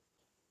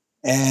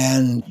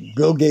 And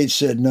Bill Gates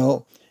said,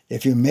 no,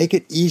 if you make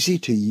it easy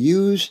to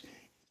use,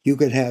 you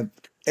could have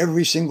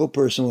every single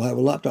person will have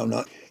a laptop.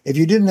 Now, if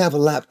you didn't have a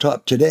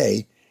laptop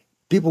today,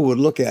 people would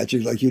look at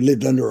you like you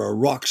lived under a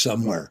rock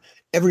somewhere.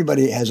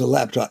 Everybody has a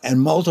laptop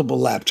and multiple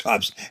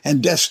laptops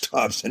and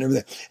desktops and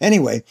everything.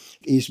 Anyway,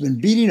 he's been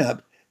beating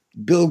up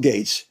Bill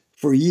Gates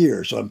for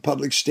years on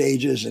public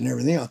stages and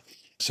everything else.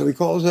 So he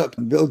calls up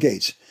Bill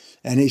Gates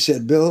and he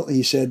said, Bill,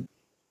 he said,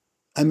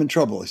 I'm in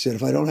trouble. He said,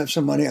 if I don't have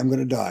some money, I'm going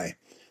to die.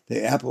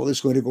 The Apple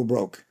is going to go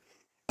broke.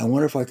 I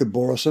wonder if I could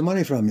borrow some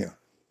money from you.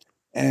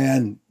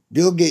 And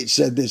Bill Gates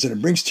said this, and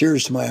it brings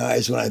tears to my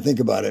eyes when I think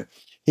about it.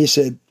 He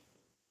said,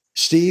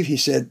 Steve, he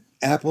said,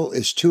 Apple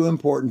is too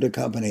important a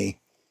company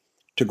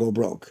to go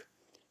broke.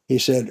 He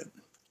said,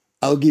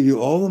 I'll give you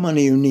all the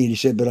money you need. He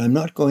said, but I'm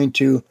not going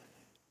to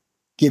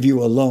give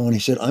you a loan. He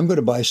said, I'm going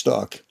to buy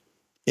stock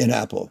in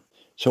Apple.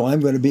 So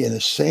I'm going to be in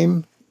the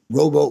same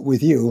rowboat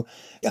with you.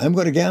 I'm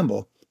going to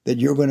gamble that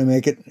you're going to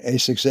make it a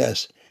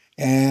success.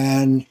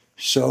 And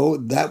so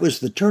that was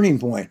the turning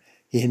point.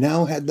 He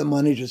now had the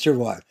money to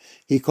survive.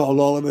 He called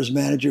all of his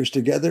managers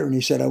together and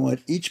he said, I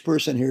want each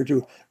person here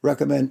to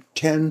recommend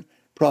 10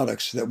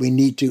 products that we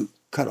need to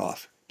cut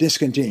off,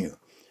 discontinue.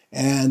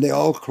 And they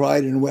all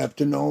cried and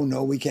wept, and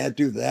no, we can't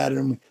do that.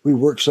 And we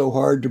worked so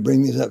hard to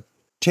bring these up,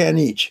 10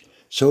 each.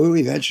 So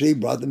we eventually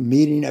brought them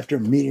meeting after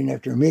meeting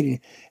after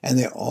meeting, and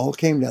they all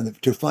came down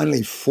to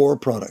finally 4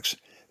 products.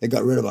 They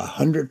got rid of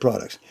 100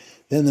 products.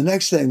 Then the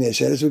next thing they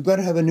said is, we've got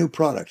to have a new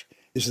product.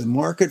 It's the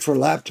market for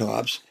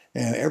laptops.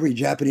 And every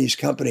Japanese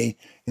company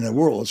in the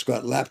world has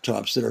got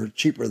laptops that are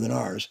cheaper than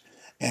ours.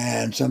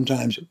 And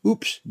sometimes,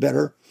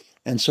 better,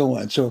 and so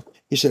on. So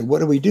he said, what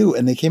do we do?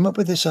 And they came up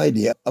with this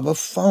idea of a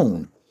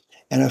phone.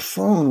 And a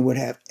phone would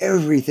have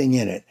everything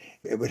in it.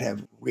 It would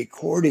have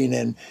recording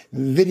and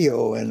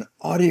video and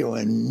audio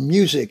and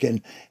music,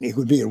 and it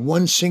would be in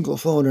one single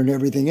phone and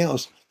everything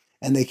else.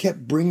 And they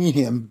kept bringing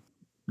him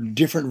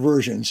different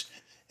versions.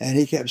 And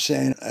he kept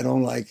saying, I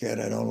don't like it,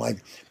 I don't like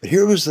it. But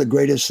here was the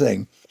greatest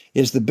thing,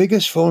 is the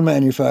biggest phone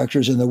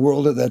manufacturers in the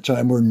world at that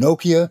time were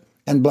Nokia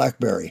and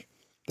BlackBerry.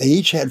 They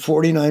each had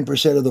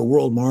 49% of the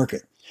world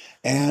market.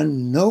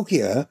 And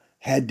Nokia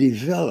had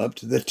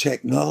developed the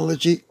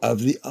technology of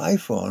the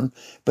iPhone,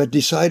 but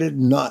decided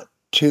not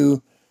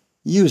to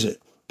use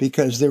it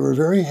because they were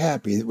very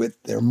happy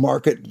with their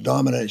market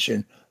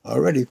domination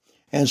already.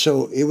 And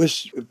so it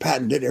was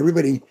patented.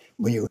 Everybody,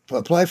 when you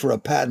apply for a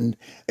patent,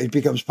 it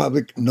becomes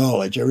public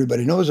knowledge.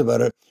 Everybody knows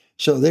about it.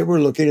 So they were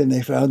looking and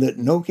they found that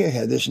Nokia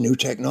had this new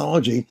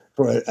technology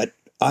for an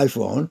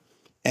iPhone,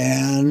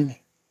 and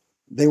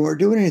they weren't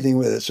doing anything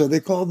with it. So they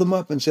called them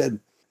up and said,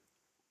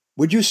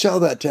 would you sell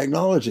that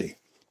technology?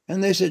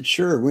 And they said,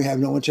 sure, we have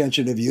no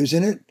intention of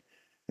using it.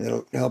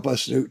 It'll help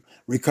us to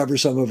recover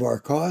some of our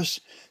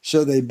costs.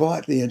 So they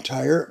bought the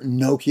entire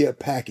Nokia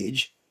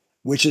package,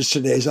 which is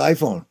today's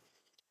iPhone.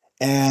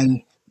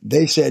 And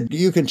they said,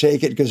 you can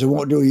take it because it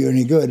won't do you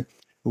any good.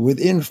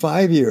 Within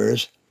 5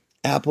 years,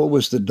 Apple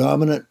was the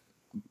dominant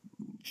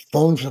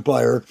phone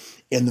supplier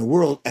in the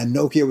world, and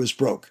Nokia was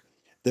broke.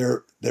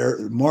 Their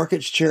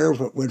market share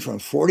went from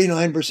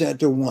 49%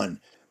 to 1%.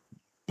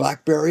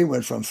 BlackBerry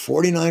went from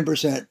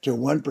 49% to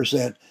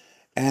 1%.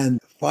 And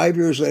 5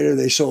 years later,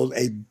 they sold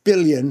 1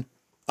 billion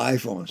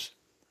iPhones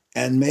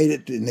and made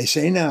it. And they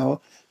say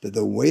now that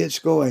the way it's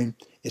going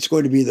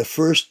to be the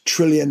first $1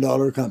 trillion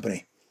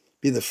company.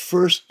 Be the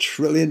first $1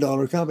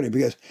 trillion company,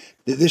 because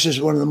this is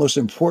one of the most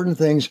important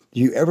things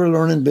you ever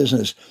learn in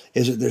business,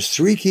 is that there's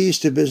 3 keys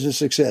to business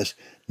success.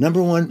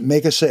 Number 1,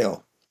 make a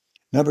sale.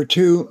 Number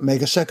 2,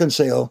 make a second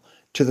sale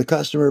to the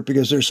customer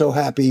because they're so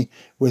happy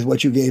with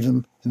what you gave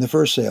them in the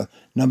first sale.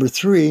 Number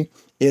 3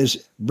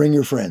 is bring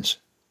your friends.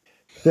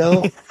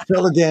 Sell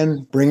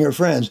again, bring your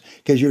friends,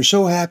 because you're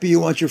so happy you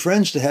want your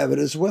friends to have it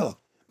as well.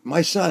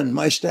 My son,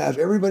 my staff,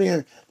 everybody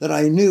that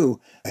I knew,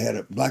 I had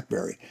a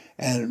BlackBerry,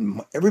 and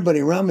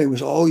everybody around me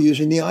was all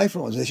using the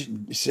iPhones.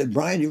 They said,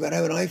 Brian, you got to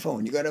have an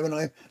iPhone. You got to have an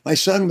iPhone. My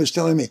son was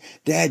telling me,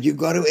 Dad, you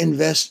got to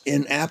invest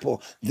in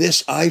Apple.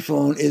 This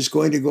iPhone is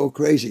going to go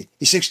crazy.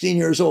 He's 16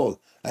 years old.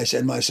 I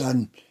said, my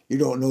son, you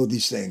don't know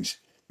these things.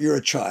 You're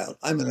a child.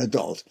 I'm an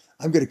adult.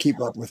 I'm going to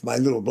keep up with my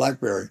little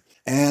BlackBerry.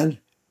 And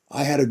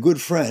I had a good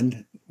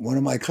friend, one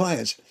of my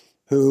clients,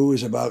 who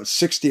was about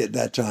 60 at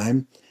that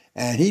time,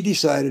 and he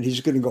decided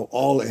he's going to go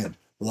all in,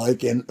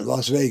 like in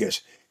Las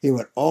Vegas. He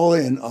went all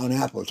in on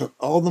Apple, took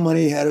all the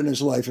money he had in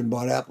his life and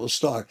bought Apple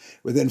stock.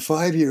 Within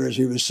 5 years,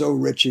 he was so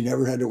rich he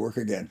never had to work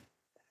again.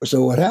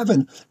 So what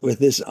happened with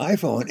this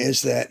iPhone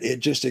is that it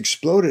just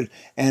exploded.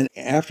 And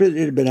after it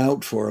had been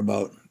out for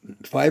about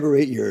 5 or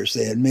 8 years,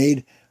 they had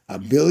made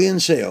 1 billion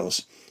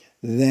sales.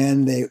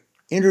 Then they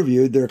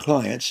interviewed their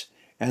clients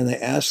and they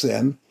asked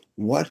them,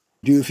 what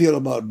do you feel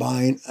about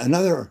buying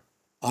another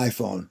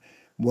iPhone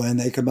when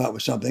they come out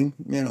with something,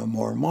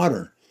 more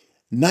modern?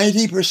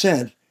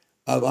 90%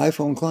 of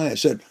iPhone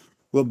clients said,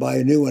 we'll buy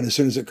a new one as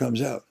soon as it comes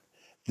out.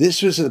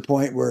 This was the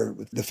point where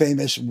the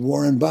famous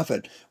Warren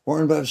Buffett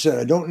said,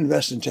 I don't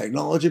invest in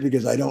technology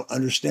because I don't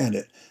understand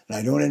it. And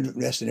I don't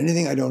invest in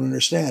anything I don't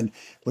understand.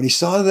 When he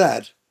saw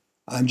that,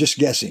 I'm just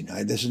guessing,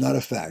 this is not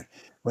a fact.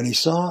 When he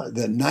saw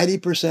that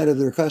 90% of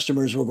their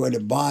customers were going to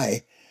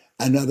buy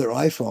another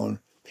iPhone,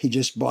 he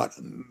just bought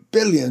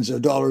billions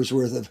of dollars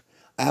worth of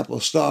Apple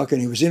stock. And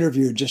he was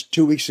interviewed just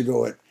 2 weeks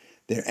ago at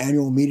their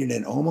annual meeting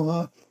in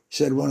Omaha. He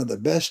said one of the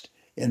best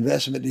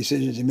investment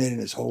decisions he made in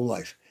his whole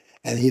life.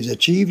 And he's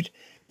achieved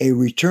a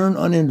return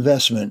on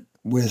investment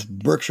with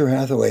Berkshire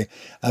Hathaway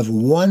of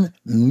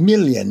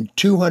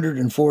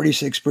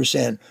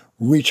 1,246%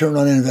 return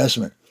on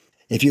investment.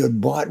 If you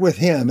had bought with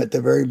him at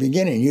the very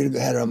beginning, you'd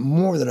have had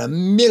more than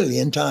 1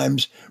 million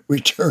times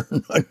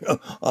return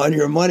on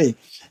your money.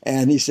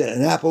 And he said,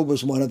 and Apple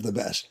was one of the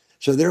best.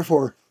 So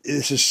therefore,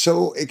 this is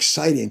so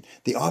exciting.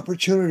 The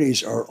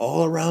opportunities are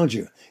all around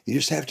you. You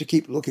just have to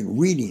keep looking,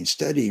 reading,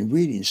 studying.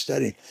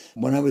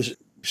 When I was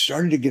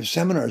starting to give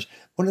seminars,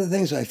 one of the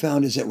things I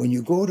found is that when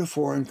you go to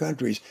foreign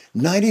countries,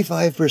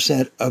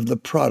 95% of the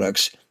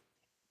products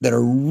that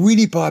are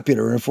really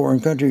popular in a foreign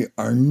country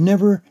are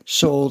never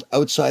sold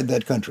outside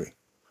that country.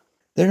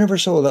 They're never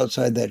sold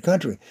outside that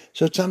country.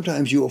 So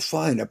sometimes you will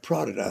find a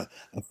product, a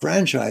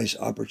franchise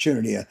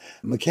opportunity, a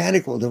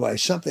mechanical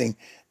device, something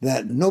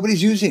that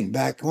nobody's using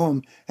back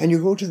home. And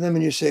you go to them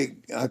and you say,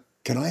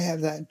 can I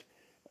have that?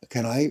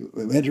 Can I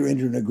enter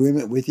into an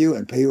agreement with you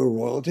and pay you a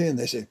royalty? And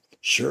they say,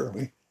 sure,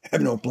 we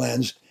have no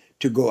plans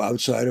to go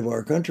outside of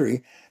our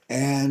country.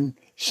 And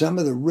some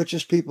of the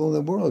richest people in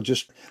the world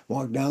just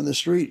walk down the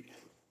street.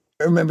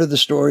 I remember the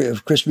story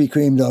of Krispy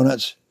Kreme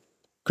donuts.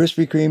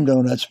 Krispy Kreme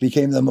donuts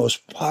became the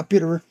most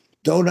popular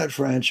donut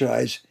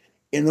franchise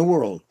in the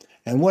world.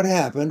 And what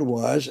happened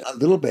was a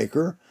little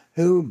baker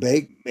who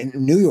baked in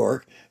New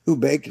York, who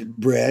baked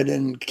bread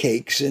and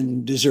cakes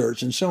and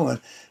desserts and so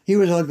on. He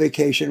was on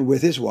vacation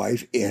with his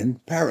wife in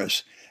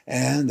Paris,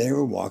 and they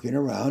were walking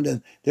around,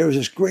 and there was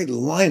this great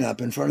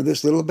lineup in front of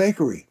this little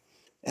bakery.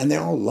 And they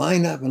all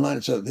lined up and lined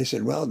up. So they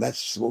said, well,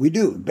 that's what we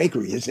do.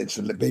 Bakery is it's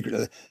the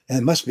bakery, and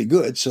it must be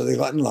good. So they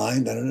got in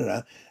line,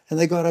 and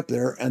they got up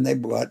there and they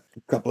bought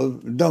a couple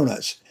of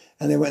donuts.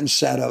 And they went and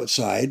sat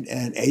outside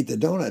and ate the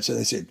donuts. And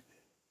they said,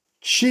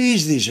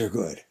 geez, these are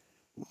good.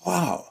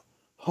 Wow,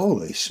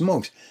 holy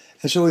smokes.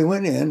 And so we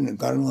went in and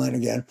got in line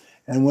again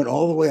and went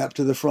all the way up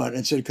to the front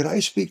and said, could I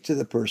speak to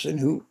the person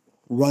who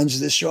runs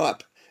this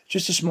shop?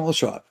 Just a small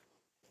shop.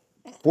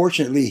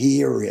 Fortunately, he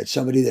had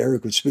somebody there who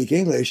could speak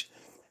English.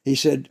 He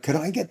said, could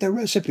I get the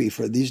recipe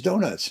for these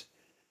donuts?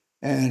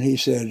 And he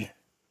said,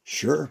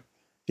 sure.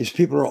 His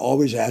people are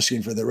always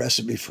asking for the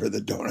recipe for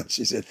the donuts.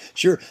 He said,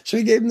 sure. So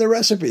he gave him the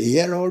recipe. He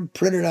had it all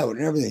printed out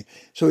and everything.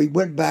 So he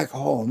went back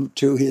home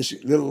to his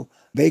little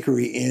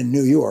bakery in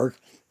New York,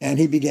 and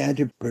he began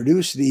to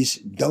produce these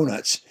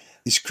donuts,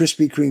 these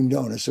Krispy Kreme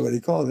donuts, so what he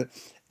called it.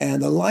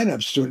 And the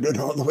lineup stood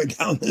all the way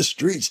down the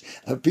streets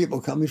of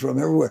people coming from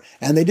everywhere.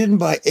 And they didn't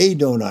buy a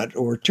donut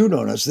or two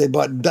donuts. They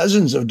bought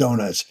dozens of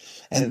donuts.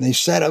 And they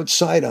sat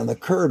outside on the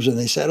curbs and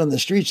they sat on the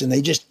streets and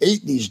they just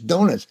ate these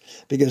donuts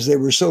because they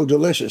were so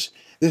delicious.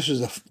 This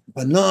was a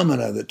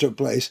phenomena that took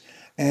place.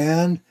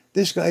 And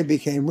this guy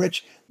became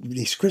rich.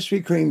 These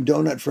Krispy Kreme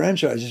donut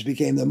franchises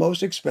became the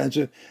most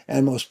expensive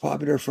and most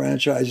popular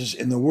franchises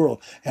in the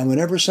world. And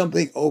whenever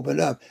something opened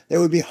up,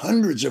 there would be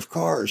hundreds of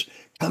cars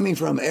coming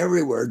from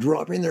everywhere,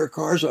 dropping their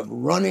cars off,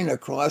 running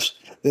across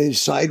the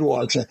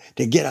sidewalks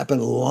to get up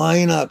and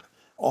line up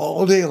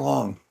all day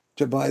long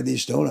to buy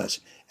these donuts.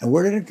 And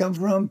where did it come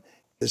from?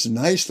 This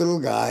nice little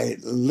guy,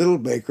 little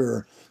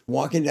baker,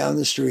 walking down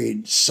the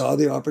street, saw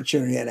the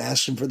opportunity and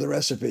asked him for the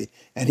recipe.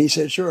 And he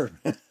said, sure.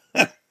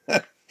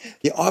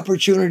 The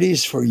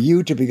opportunities for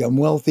you to become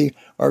wealthy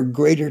are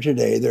greater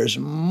today. There's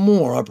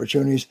more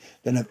opportunities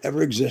than have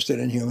ever existed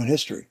in human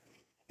history.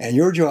 And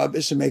your job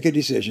is to make a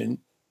decision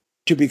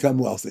to become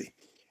wealthy.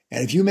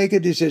 And if you make a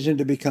decision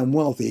to become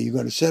wealthy, you're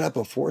going to set up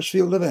a force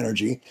field of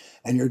energy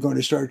and you're going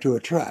to start to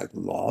attract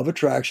law of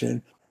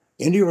attraction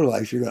into your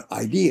life. You're going to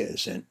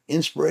ideas and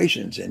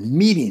inspirations and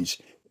meetings,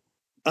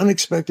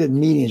 unexpected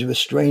meetings with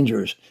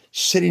strangers,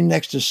 sitting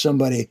next to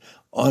somebody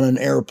on an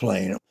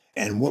airplane.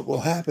 And what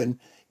will happen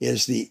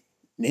is the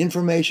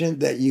information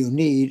that you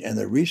need and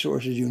the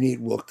resources you need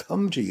will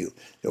come to you.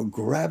 They'll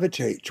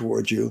gravitate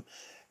towards you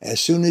as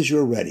soon as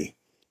you're ready.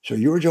 So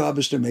your job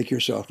is to make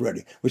yourself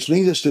ready, which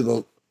leads us to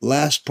the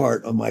last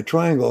part of my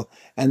triangle,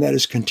 and that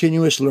is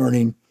continuous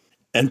learning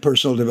and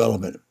personal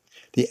development.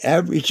 The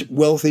average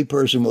wealthy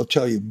person will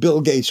tell you,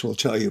 Bill Gates will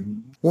tell you,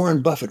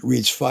 Warren Buffett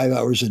reads 5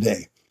 hours a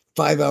day,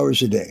 5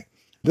 hours a day.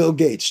 Bill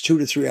Gates, 2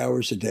 to 3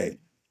 hours a day.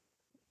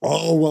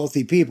 All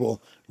wealthy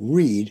people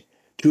read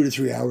 2 to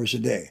 3 hours a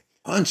day,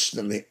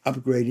 constantly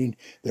upgrading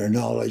their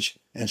knowledge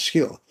and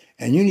skill.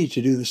 And you need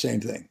to do the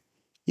same thing.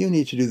 You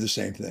need to do the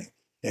same thing.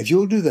 If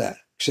you'll do that,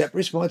 accept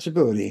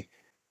responsibility,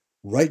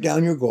 write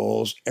down your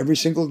goals every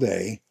single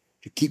day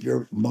to keep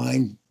your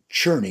mind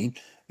churning,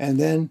 and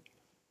then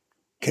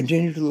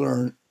continue to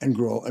learn and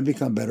grow and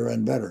become better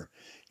and better.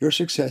 Your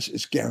success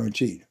is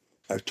guaranteed.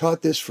 I've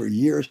taught this for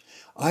years.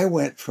 I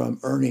went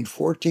from earning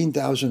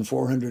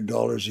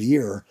 $14,400 a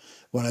year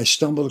when I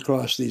stumbled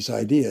across these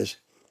ideas.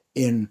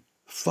 In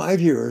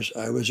 5 years,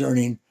 I was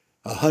earning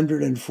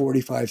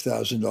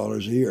 $145,000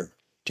 a year,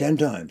 10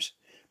 times.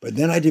 But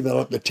then I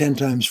developed the 10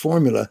 times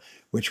formula,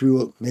 which we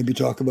will maybe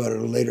talk about at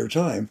a later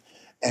time.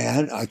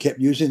 And I kept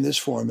using this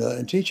formula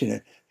and teaching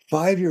it.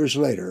 5 years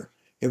later,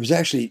 it was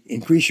actually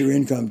increase your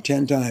income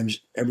 10 times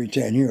every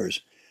 10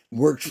 years.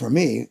 Worked for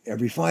me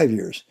every 5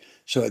 years.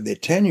 So at the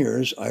 10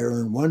 years, I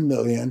earned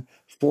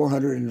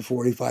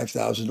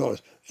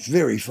 $1,445,000.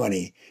 Very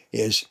funny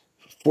is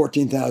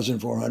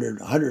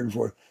 14,400,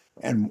 104,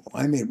 and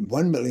I made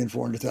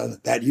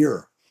 1,400,000 that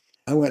year.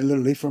 I went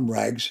literally from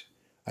rags,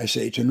 I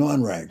say, to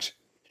non-rags.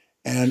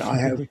 And I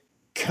have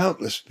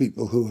countless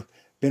people who've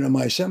been in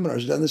my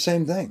seminars done the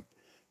same thing.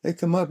 They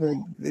come up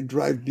and they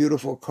drive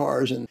beautiful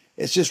cars, and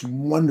it's just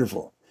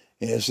wonderful.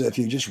 Is if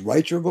you just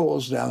write your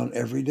goals down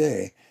every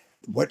day,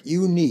 what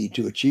you need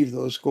to achieve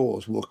those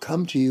goals will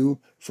come to you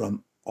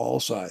from all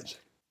sides.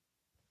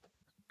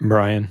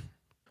 Brian,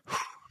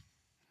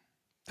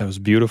 that was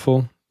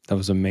beautiful. That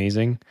was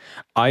amazing.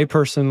 I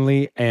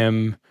personally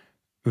am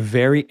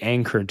very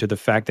anchored to the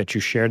fact that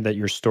you shared that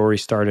your story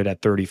started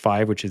at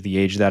 35, which is the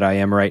age that I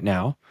am right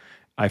now.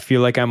 I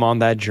feel like I'm on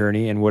that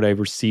journey, and what I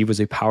received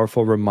was a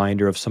powerful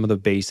reminder of some of the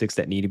basics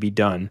that need to be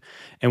done.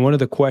 And one of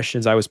the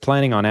questions I was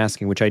planning on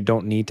asking, which I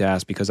don't need to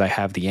ask because I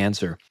have the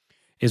answer,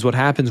 is what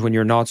happens when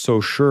you're not so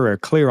sure or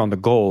clear on the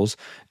goals.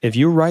 If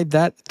you write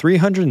that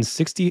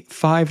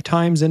 365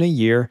 times in a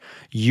year,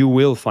 you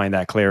will find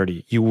that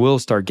clarity. You will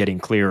start getting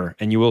clearer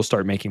and you will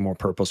start making more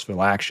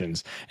purposeful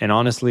actions. And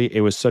honestly,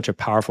 it was such a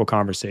powerful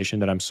conversation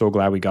that I'm so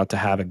glad we got to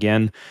have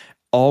again.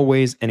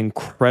 always an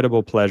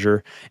incredible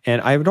pleasure.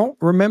 And I don't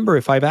remember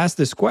if I've asked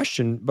this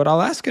question, but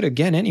I'll ask it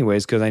again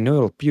anyways, because I know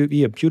it'll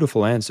be a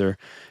beautiful answer.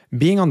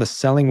 Being on the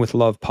Selling with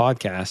Love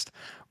podcast,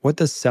 what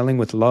does selling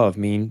with love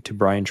mean to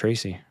Brian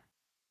Tracy?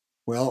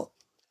 Well,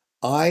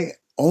 I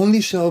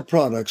only sell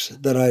products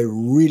that I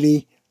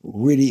really,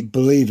 really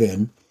believe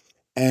in,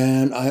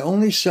 and I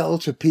only sell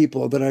to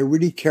people that I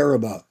really care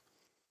about.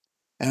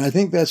 And I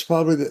think that's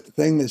probably the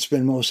thing that's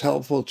been most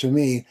helpful to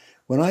me.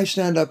 When I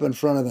stand up in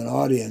front of an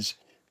audience,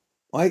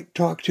 I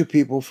talk to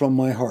people from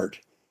my heart,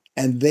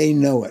 and they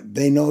know it.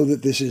 They know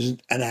that this is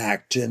an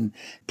act and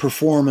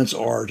performance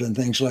art and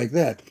things like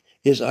that.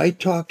 I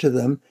talk to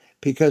them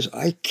because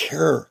I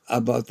care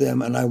about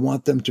them and I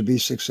want them to be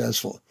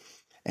successful.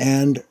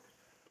 And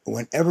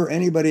whenever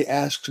anybody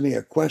asks me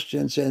a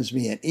question, sends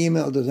me an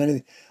email, does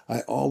anything,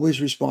 I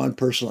always respond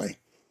personally.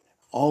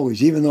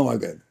 Always, even though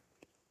I've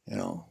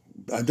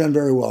done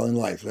very well in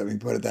life, let me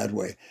put it that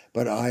way.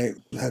 But I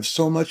have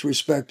so much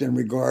respect and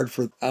regard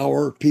for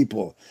our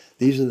people.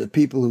 These are the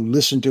people who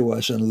listen to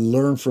us and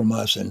learn from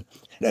us and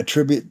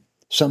attribute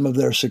some of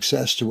their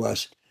success to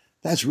us.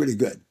 That's really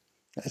good.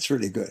 That's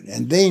really good.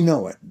 And they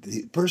know it.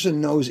 The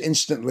person knows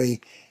instantly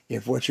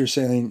if what you're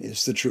saying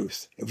is the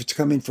truth, if it's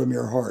coming from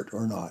your heart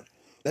or not.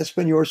 That's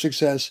been your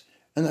success,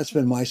 and that's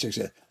been my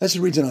success. That's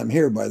the reason I'm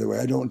here, by the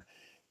way.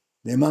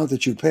 The amount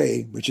that you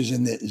pay, which is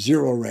in the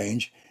zero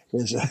range,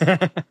 is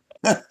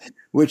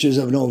which is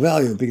of no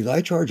value, because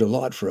I charge a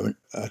lot for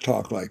a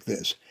talk like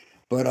this.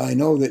 But I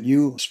know that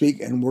you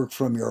speak and work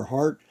from your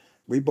heart.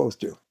 We both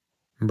do.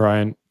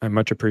 Brian, I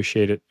much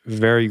appreciate it.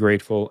 Very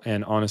grateful.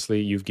 And honestly,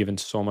 you've given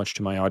so much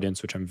to my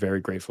audience, which I'm very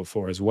grateful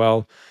for as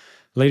well.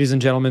 Ladies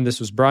and gentlemen, this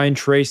was Brian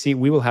Tracy.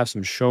 We will have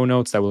some show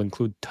notes that will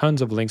include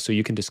tons of links so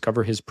you can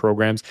discover his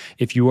programs.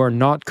 If you are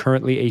not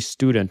currently a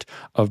student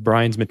of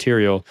Brian's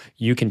material,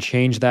 you can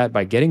change that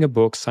by getting a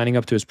book, signing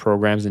up to his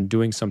programs, and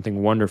doing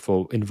something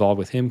wonderful involved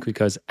with him,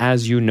 because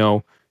as you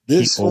know,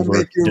 this he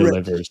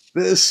over-delivers.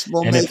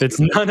 And if it's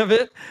none of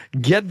it,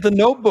 get the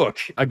notebook.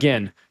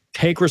 Again,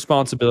 take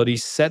responsibility,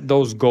 set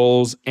those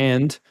goals,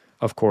 and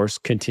of course,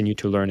 continue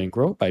to learn and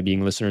grow by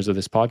being listeners of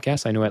this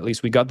podcast. I know at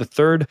least we got the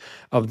third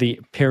of the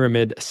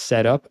pyramid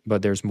set up,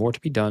 but there's more to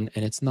be done,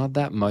 and it's not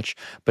that much,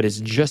 but it's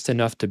just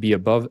enough to be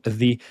above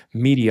the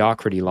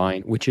mediocrity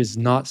line, which is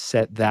not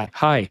set that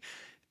high.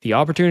 The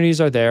opportunities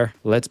are there.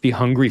 Let's be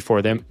hungry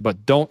for them,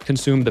 but don't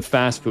consume the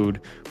fast food.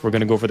 We're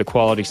going to go for the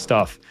quality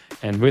stuff.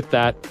 And with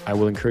that, I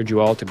will encourage you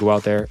all to go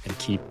out there and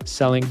keep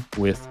selling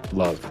with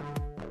love.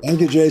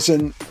 Thank you,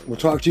 Jason. We'll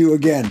talk to you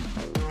again.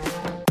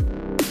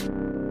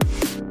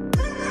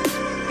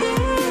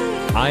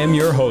 I am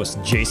your host,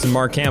 Jason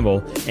Mark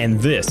Campbell, and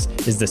this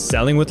is the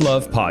Selling with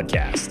Love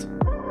podcast.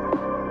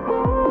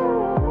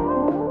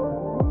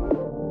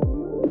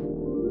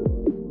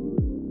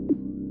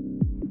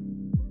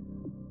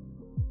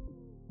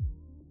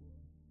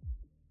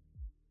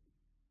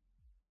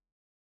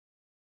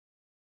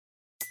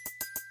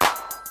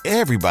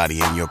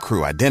 Everybody in your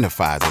crew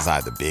identifies as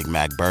either Big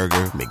Mac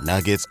Burger,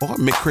 McNuggets, or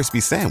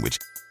McCrispy Sandwich,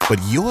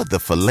 but you're the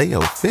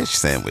Filet-O-Fish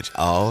Sandwich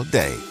all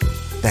day.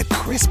 That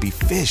crispy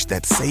fish,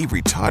 that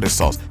savory tartar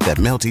sauce, that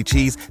melty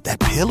cheese, that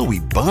pillowy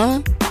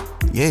bun.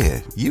 Yeah,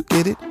 you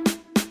get it.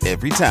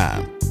 Every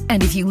time.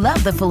 And if you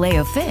love the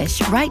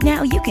Filet-O-Fish, right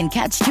now you can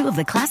catch two of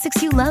the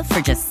classics you love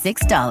for just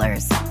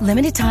 $6.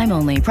 Limited time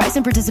only. Price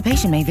and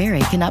participation may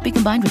vary. Cannot be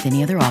combined with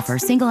any other offer.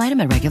 Single item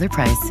at regular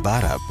price.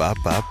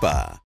 Ba-da-ba-ba-ba.